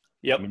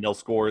 Yep. I mean, they'll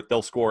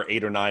score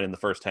 8 or 9 in the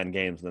first 10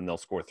 games, and then they'll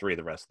score 3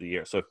 the rest of the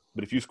year. So,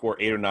 but if you score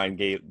 8 or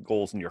 9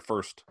 goals in your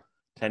first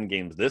 10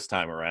 games this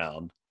time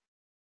around,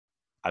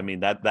 I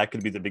mean, that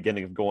could be the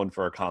beginning of going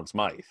for a Conn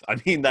Smythe. I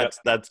mean, that's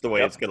the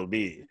way it's going to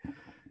be.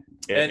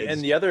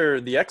 And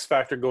the X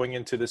factor going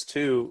into this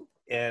too,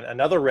 and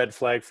another red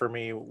flag for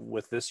me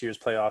with this year's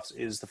playoffs,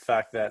 is the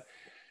fact that,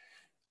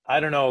 I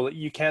don't know,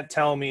 you can't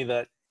tell me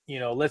that,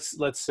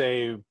 let's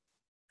say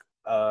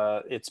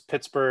it's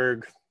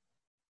Pittsburgh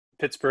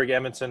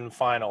Edmonton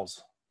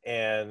finals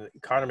and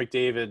Connor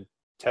McDavid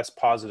tests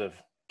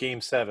positive game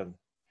 7.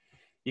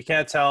 You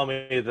can't tell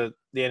me that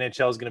the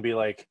NHL is going to be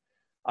like,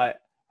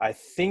 I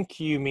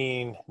think you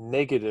mean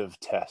negative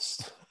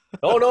test.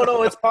 Oh,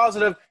 no, it's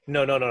positive.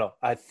 No.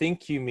 I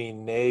think you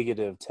mean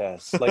negative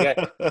test. Like,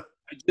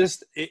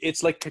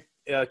 it's like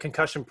a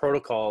concussion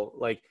protocol.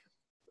 Like,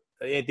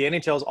 the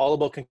NHL is all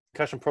about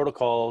concussion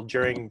protocol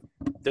during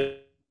the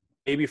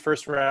maybe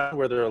first round,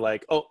 where they're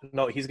like, oh,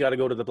 no, he's got to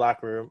go to the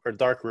black room or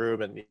dark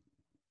room. And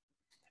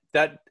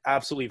that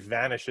absolutely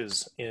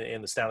vanishes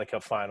in the Stanley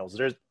Cup finals.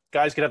 There's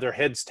guys could have their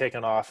heads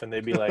taken off and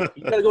they'd be like,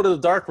 you got to go to the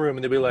dark room.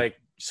 And they'd be like,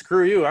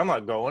 screw you, I'm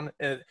not going.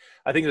 And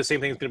I think the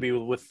same thing is going to be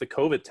with the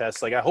COVID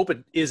test. Like, I hope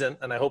it isn't,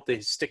 and I hope they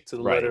stick to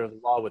the letter of the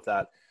law with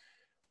that.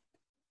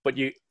 But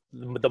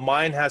the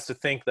mind has to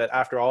think that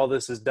after all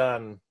this is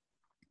done,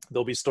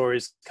 there'll be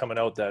stories coming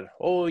out that,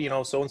 oh, you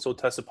know, so-and-so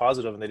tested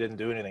positive and they didn't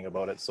do anything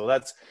about it. So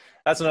that's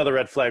another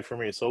red flag for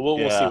me. So we'll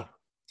see.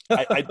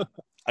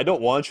 I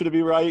don't want you to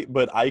be right,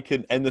 but I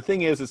can. And the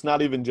thing is, it's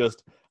not even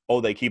just, oh,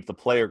 they keep the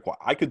player quiet.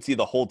 I could see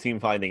the whole team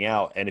finding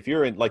out. And if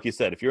you're in, like you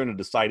said, if you're in a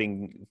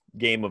deciding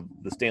game of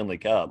the Stanley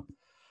Cup,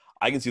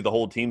 I can see the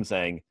whole team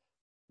saying,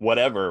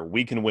 whatever,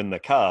 we can win the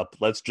cup.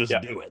 Let's just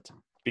do it.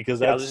 Because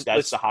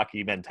that's the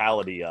hockey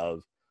mentality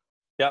of,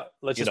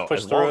 let's just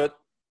push through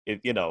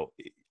it. You know,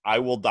 I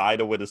will die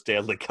to win a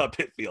Stanley Cup,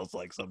 it feels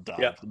like sometimes.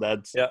 Yeah.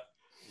 That's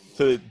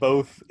so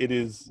both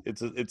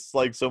it's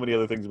like so many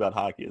other things about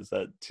hockey is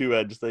that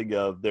two-edged thing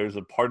of there's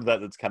a part of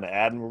that that's kind of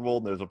admirable,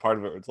 and there's a part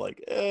of it where it's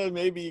like,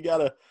 maybe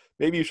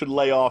you should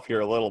lay off here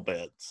a little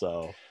bit.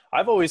 So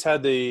I've always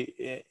had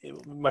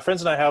my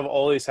friends and I have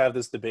always had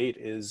this debate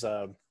is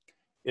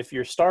if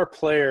your star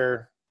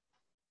player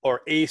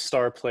or a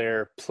star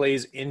player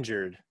plays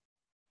injured,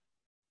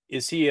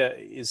 is he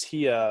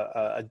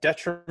a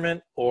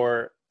detriment,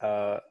 or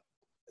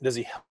does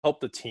he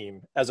help the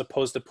team, as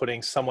opposed to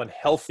putting someone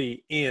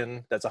healthy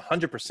in that's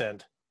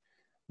 100%,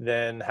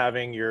 than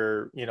having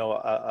your, you know,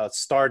 a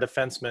star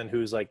defenseman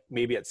who's like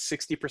maybe at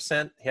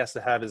 60%, he has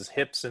to have his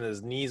hips and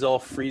his knees all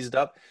freezed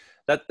up.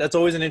 That's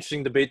always an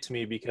interesting debate to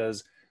me,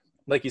 because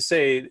like you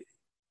say,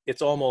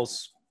 it's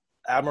almost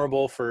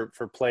admirable for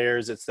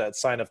players. It's that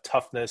sign of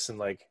toughness and,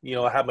 like, you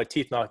know, I have my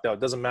teeth knocked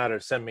out, doesn't matter,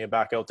 send me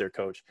back out there,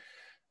 coach.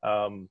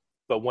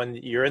 But when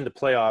you're in the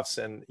playoffs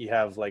and you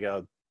have like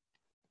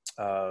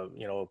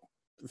you know,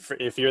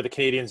 if you're the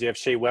Canadians, you have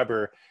Shea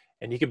Weber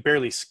and he can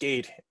barely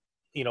skate,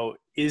 you know,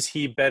 is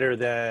he better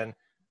than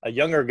a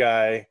younger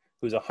guy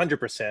who's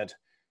 100%?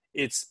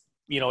 It's,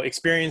 you know,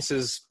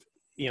 experiences,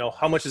 you know,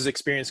 how much does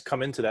experience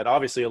come into that?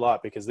 Obviously a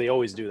lot, because they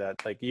always do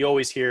that. Like, you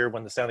always hear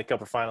when the Stanley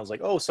Cup finals,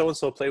 like, oh,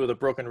 so-and-so played with a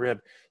broken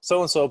rib.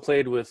 So-and-so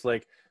played with,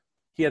 like,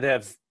 he had to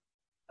have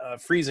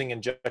freezing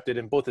injected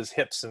in both his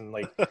hips. And,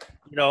 like,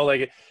 you know,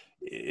 like,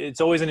 it's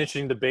always an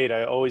interesting debate.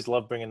 I always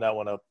love bringing that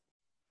one up.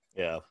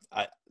 Yeah,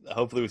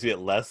 hopefully we see it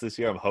less this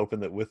year. I'm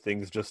hoping that with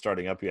things just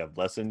starting up, you have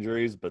less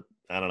injuries, but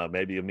I don't know.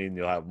 Maybe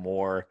you'll have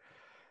more.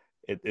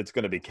 It's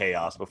going to be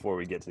chaos before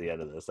we get to the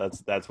end of this.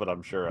 That's what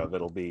I'm sure of.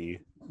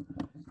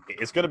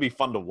 It's going to be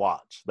fun to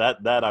watch. That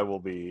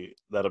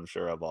I'm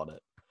sure of on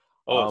it.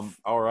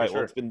 All right.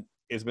 Sure. Well,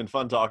 it's been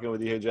fun talking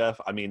with you,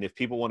 Jeff. I mean, if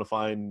people want to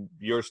find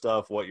your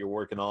stuff, what you're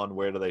working on,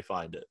 where do they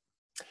find it?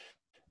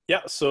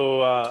 Yeah,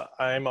 so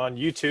I'm on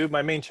YouTube.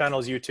 My main channel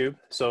is YouTube.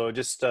 So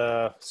just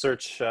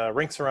search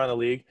Rinks Around the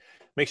League.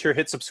 Make sure to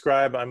hit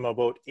subscribe. I'm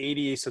about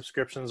 80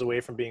 subscriptions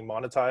away from being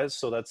monetized.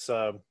 So that's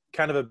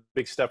kind of a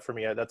big step for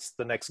me. That's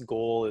the next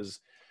goal is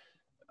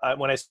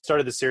when I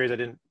started the series, I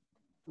didn't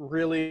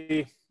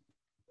really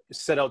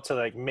set out to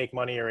like make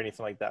money or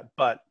anything like that.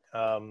 But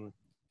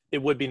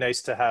it would be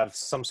nice to have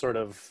some sort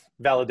of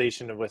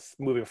validation with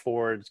moving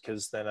forward,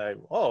 because then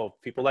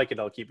people like it,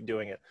 I'll keep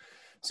doing it.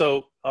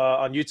 So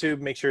on YouTube,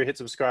 make sure you hit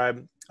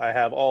subscribe. I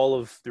have all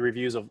of the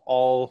reviews of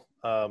all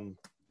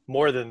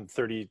more than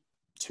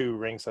 32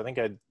 rinks. I think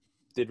I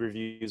did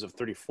reviews of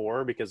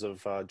 34 because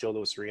of Joe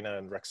Louis Arena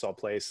and Rexall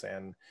Place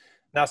and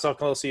Nassau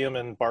Coliseum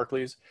and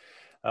Barclays.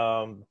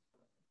 And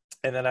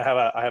then I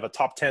have a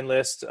top 10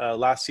 list.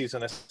 Last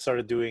season, I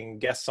started doing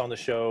guests on the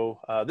show.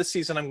 This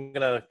season, I'm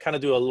going to kind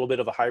of do a little bit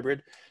of a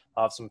hybrid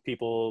of some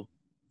people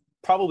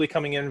probably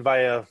coming in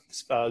via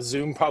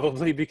Zoom,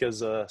 probably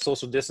because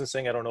social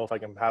distancing. I don't know if I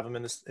can have them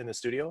in the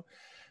studio.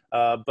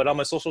 But on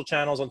my social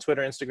channels on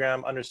Twitter,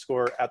 Instagram,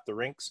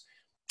 _@theRinks,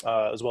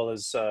 as well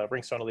as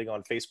Rinks Around the League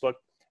on Facebook.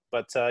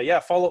 But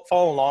follow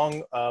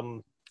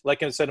along.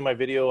 Like I said in my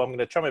video, I'm going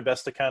to try my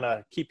best to kind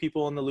of keep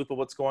people in the loop of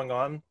what's going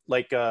on.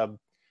 Like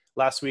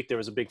last week, there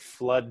was a big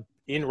flood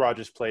in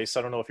Rogers Place.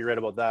 I don't know if you read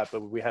about that, but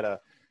we had a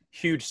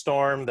huge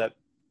storm that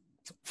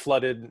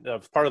flooded.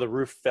 Part of the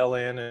roof fell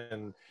in,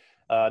 and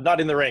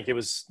not in the rink. It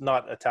was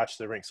not attached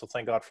to the rink, so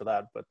thank God for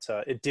that. But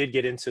it did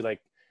get into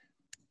like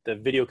the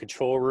video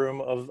control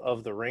room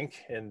of the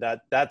rink, and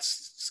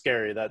that's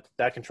scary.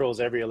 That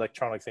controls every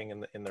electronic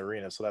thing in the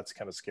arena, so that's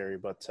kind of scary.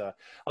 But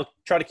I'll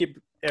try to keep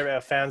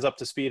fans up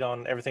to speed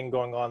on everything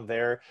going on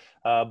there.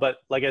 But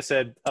like I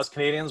said, us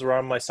Canadians, we're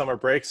on my summer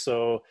break,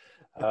 so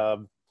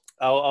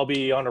I'll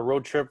be on a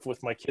road trip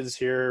with my kids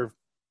here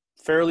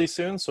fairly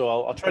soon. So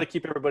I'll try to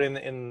keep everybody in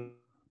the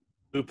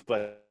loop,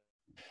 but.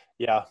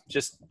 Yeah,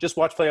 just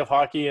watch playoff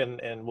hockey,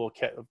 and we'll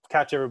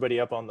catch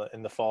everybody up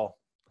in the fall.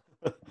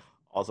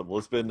 Awesome. Well,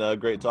 it's been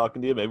great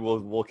talking to you. Maybe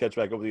we'll catch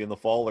back up with you in the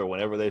fall or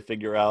whenever they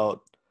figure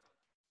out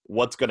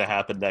what's going to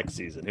happen next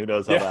season. Who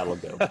knows how that'll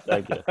go.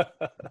 Thank you.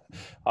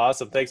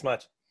 Awesome. Thanks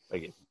much.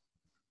 Thank you.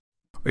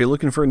 Are you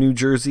looking for a new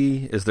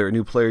jersey? Is there a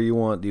new player you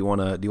want? Do you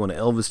want an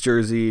Elvis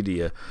jersey? Do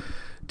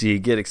Do you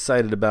get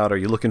excited about? Are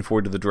you looking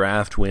forward to the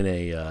draft when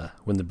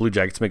the Blue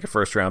Jackets make a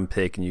first round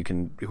pick and you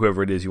can,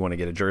 whoever it is, you want to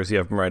get a jersey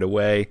of them right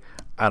away?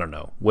 I don't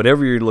know.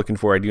 Whatever you're looking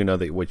for, I do know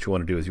that what you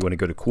want to do is you want to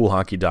go to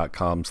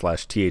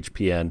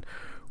coolhockey.com/THPN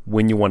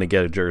when you want to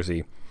get a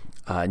jersey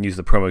and use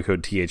the promo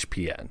code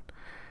THPN,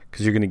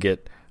 because you're going to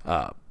get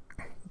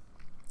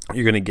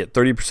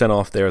 30%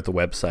 off there at the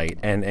website.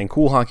 And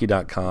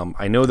coolhockey.com,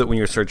 I know that when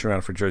you're searching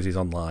around for jerseys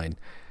online,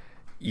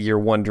 you're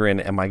wondering,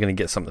 am I going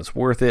to get something that's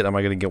worth it? Am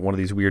I going to get one of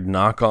these weird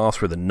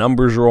knockoffs where the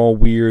numbers are all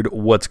weird?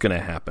 What's going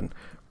to happen?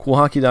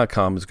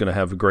 Coolhockey.com is going to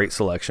have a great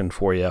selection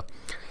for you.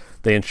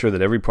 They ensure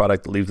that every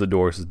product that leaves the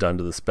doors is done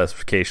to the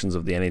specifications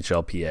of the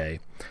NHLPA.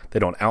 They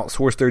don't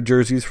outsource their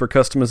jerseys for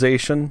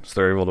customization,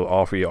 so they're able to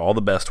offer you all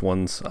the best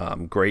ones,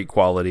 great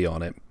quality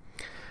on it.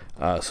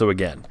 So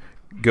again,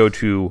 go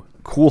to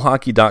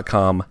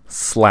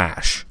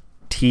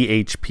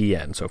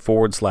coolhockey.com/THPN, so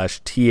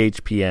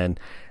 /THPN,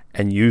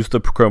 and use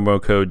the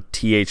promo code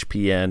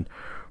THPN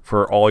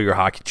for all your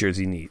hockey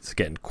jersey needs.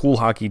 Again,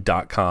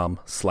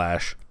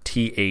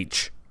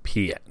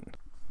 coolhockey.com/THPN.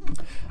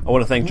 I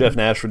want to thank Jeff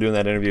Nash for doing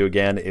that interview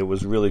again. It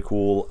was really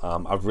cool.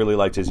 I've really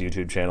liked his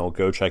YouTube channel.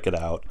 Go check it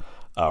out.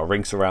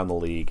 Rinks Around the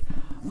League.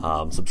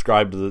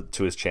 Subscribe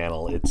to his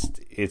channel.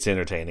 It's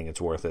entertaining.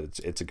 It's worth it.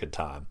 It's a good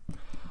time.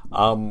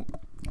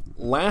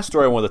 Last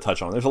story I wanted to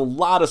touch on. There's a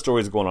lot of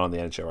stories going on in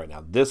the NHL right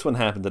now. This one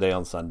happened today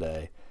on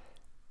Sunday,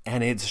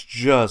 and it's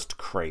just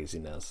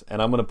craziness.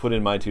 And I'm going to put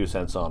in my 2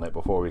 cents on it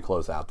before we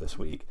close out this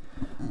week.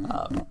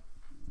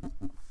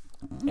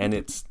 And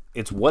it's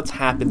what's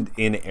happened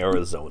in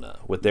Arizona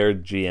with their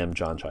GM,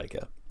 John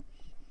Chayka.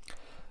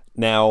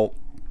 Now,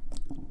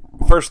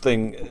 first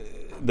thing,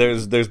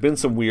 there's been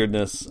some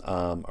weirdness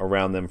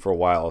around them for a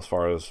while, as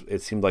far as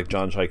it seemed like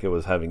John Chayka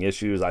was having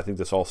issues. I think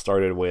this all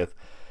started with,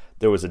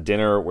 there was a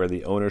dinner where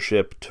the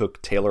ownership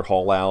took Taylor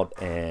Hall out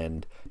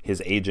and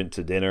his agent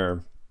to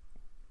dinner,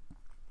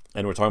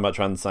 and we're talking about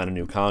trying to sign a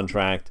new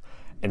contract,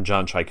 and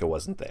John Chayka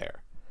wasn't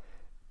there.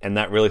 And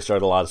that really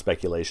started a lot of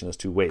speculation as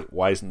to, wait,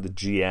 why isn't the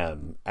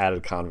GM at a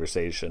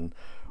conversation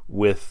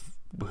with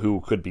who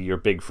could be your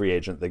big free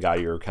agent, the guy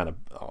you're kind of,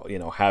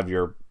 have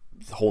your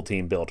whole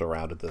team built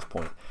around at this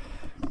point?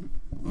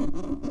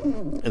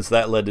 And so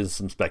that led to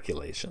some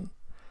speculation.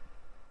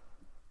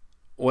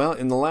 Well,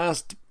 in the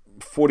last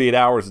 48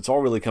 hours, it's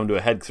all really come to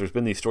a head, because there's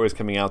been these stories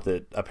coming out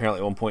that apparently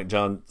at one point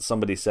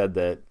somebody said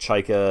that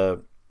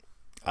Chayka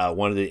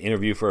wanted to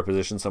interview for a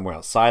position somewhere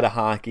outside of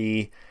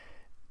hockey,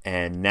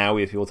 and now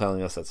we have people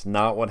telling us that's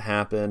not what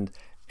happened.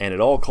 And it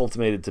all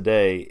culminated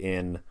today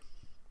in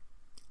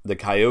the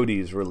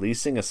Coyotes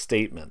releasing a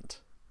statement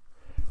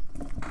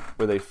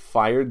where they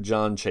fired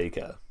John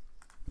Chayka.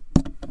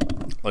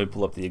 Let me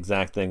pull up the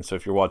exact thing, so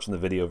if you're watching the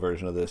video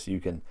version of this, you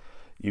can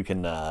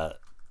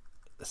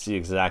see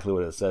exactly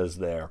what it says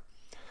there.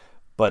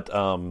 But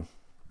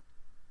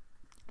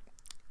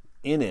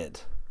in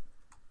it,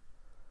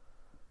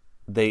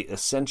 they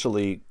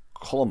essentially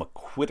call him a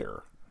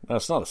quitter. No,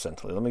 it's not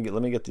essentially. Let me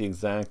get the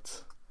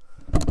exact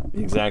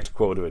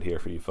quote of it here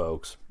for you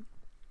folks.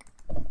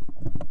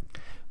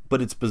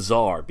 But it's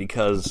bizarre,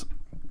 because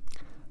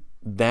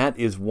that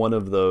is one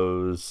of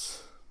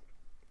those.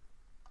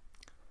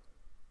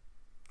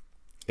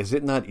 Is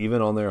it not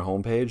even on their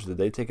homepage? Did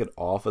they take it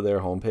off of their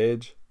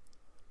homepage?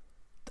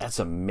 That's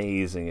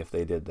amazing if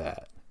they did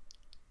that.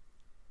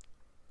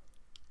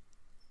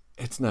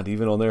 It's not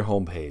even on their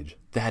homepage.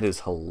 That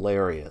is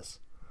hilarious.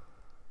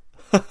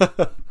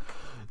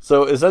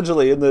 So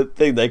essentially in the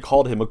thing, they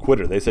called him a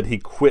quitter. They said he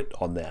quit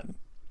on them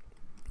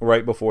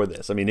right before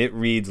this. I mean, it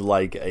reads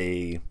like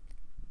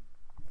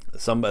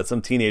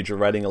some teenager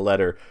writing a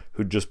letter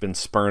who'd just been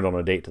spurned on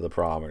a date to the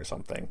prom or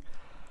something.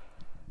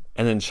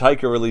 And then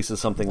Chayka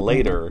releases something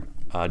later,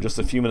 just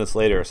a few minutes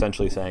later,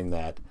 essentially saying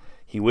that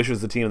he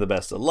wishes the team the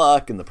best of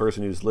luck, and the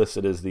person who's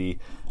listed as the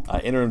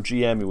interim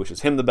GM, he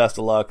wishes him the best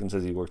of luck and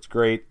says he works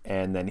great.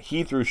 And then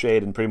he threw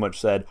shade and pretty much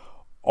said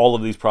all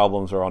of these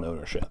problems are on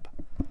ownership,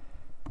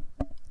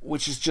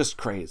 which is just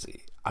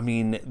crazy. I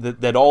mean,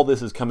 that all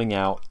this is coming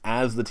out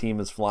as the team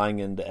is flying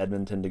into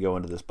Edmonton to go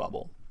into this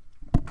bubble.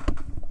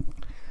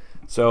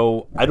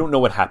 So I don't know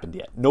what happened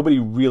yet. Nobody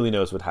really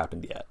knows what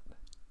happened yet.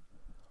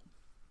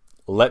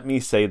 Let me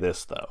say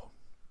this, though.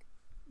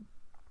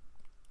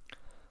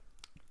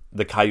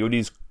 The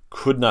Coyotes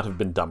could not have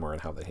been dumber in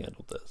how they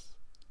handled this.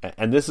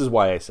 And this is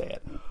why I say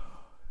it.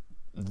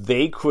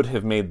 They could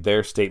have made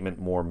their statement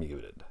more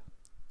muted.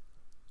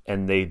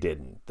 And they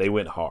didn't. They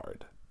went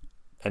hard.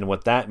 And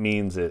what that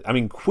means is, I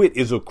mean, quit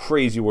is a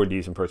crazy word to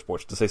use in pro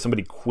sports. To say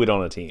somebody quit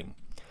on a team.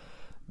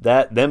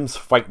 Them's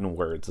fighting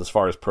words as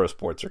far as pro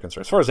sports are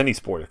concerned. As far as any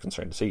sport is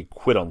concerned, to say you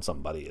quit on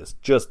somebody is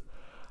just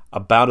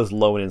about as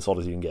low an insult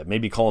as you can get.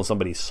 Maybe calling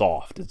somebody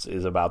soft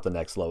is about the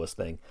next lowest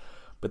thing.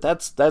 But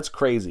that's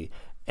crazy.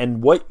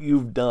 And what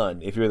you've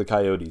done, if you're the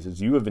Coyotes,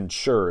 is you have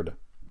ensured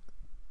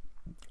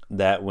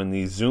that when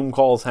these Zoom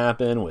calls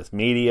happen with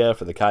media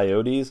for the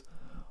Coyotes,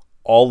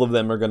 all of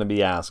them are going to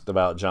be asked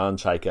about John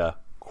Chayka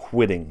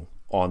quitting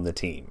on the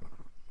team.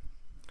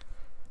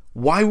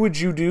 Why would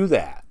you do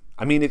that?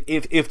 I mean,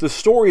 if the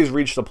story has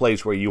reached a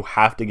place where you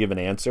have to give an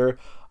answer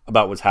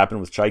about what's happened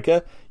with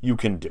Chaika, you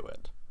can do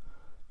it.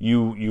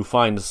 You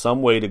find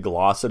some way to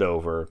gloss it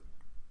over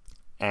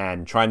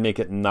and try and make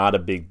it not a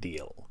big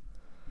deal.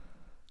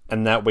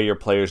 And that way your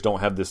players don't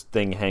have this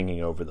thing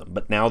hanging over them.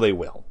 But now they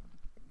will.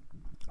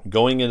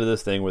 Going into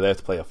this thing where they have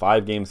to play a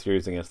 5-game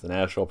series against the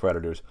Nashville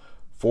Predators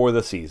for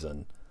the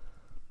season,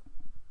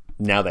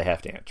 now they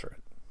have to answer it.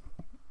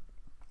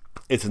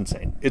 It's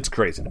insane. It's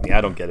crazy to me.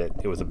 I don't get it.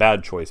 It was a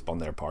bad choice on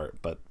their part,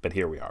 but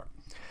here we are.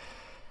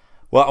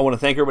 Well, I want to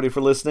thank everybody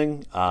for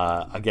listening.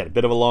 Again, a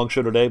bit of a long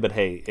show today, but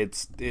hey,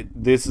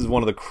 this is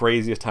one of the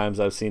craziest times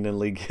I've seen in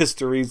league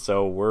history,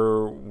 so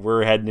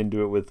we're heading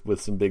into it with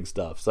some big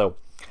stuff. So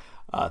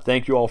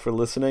thank you all for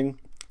listening,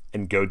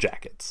 and go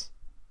Jackets.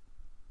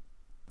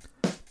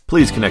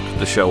 Please connect with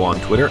the show on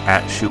Twitter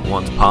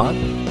 @ShootOncePod,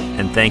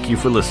 and thank you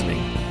for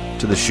listening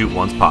to the Shoot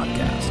Once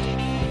Podcast.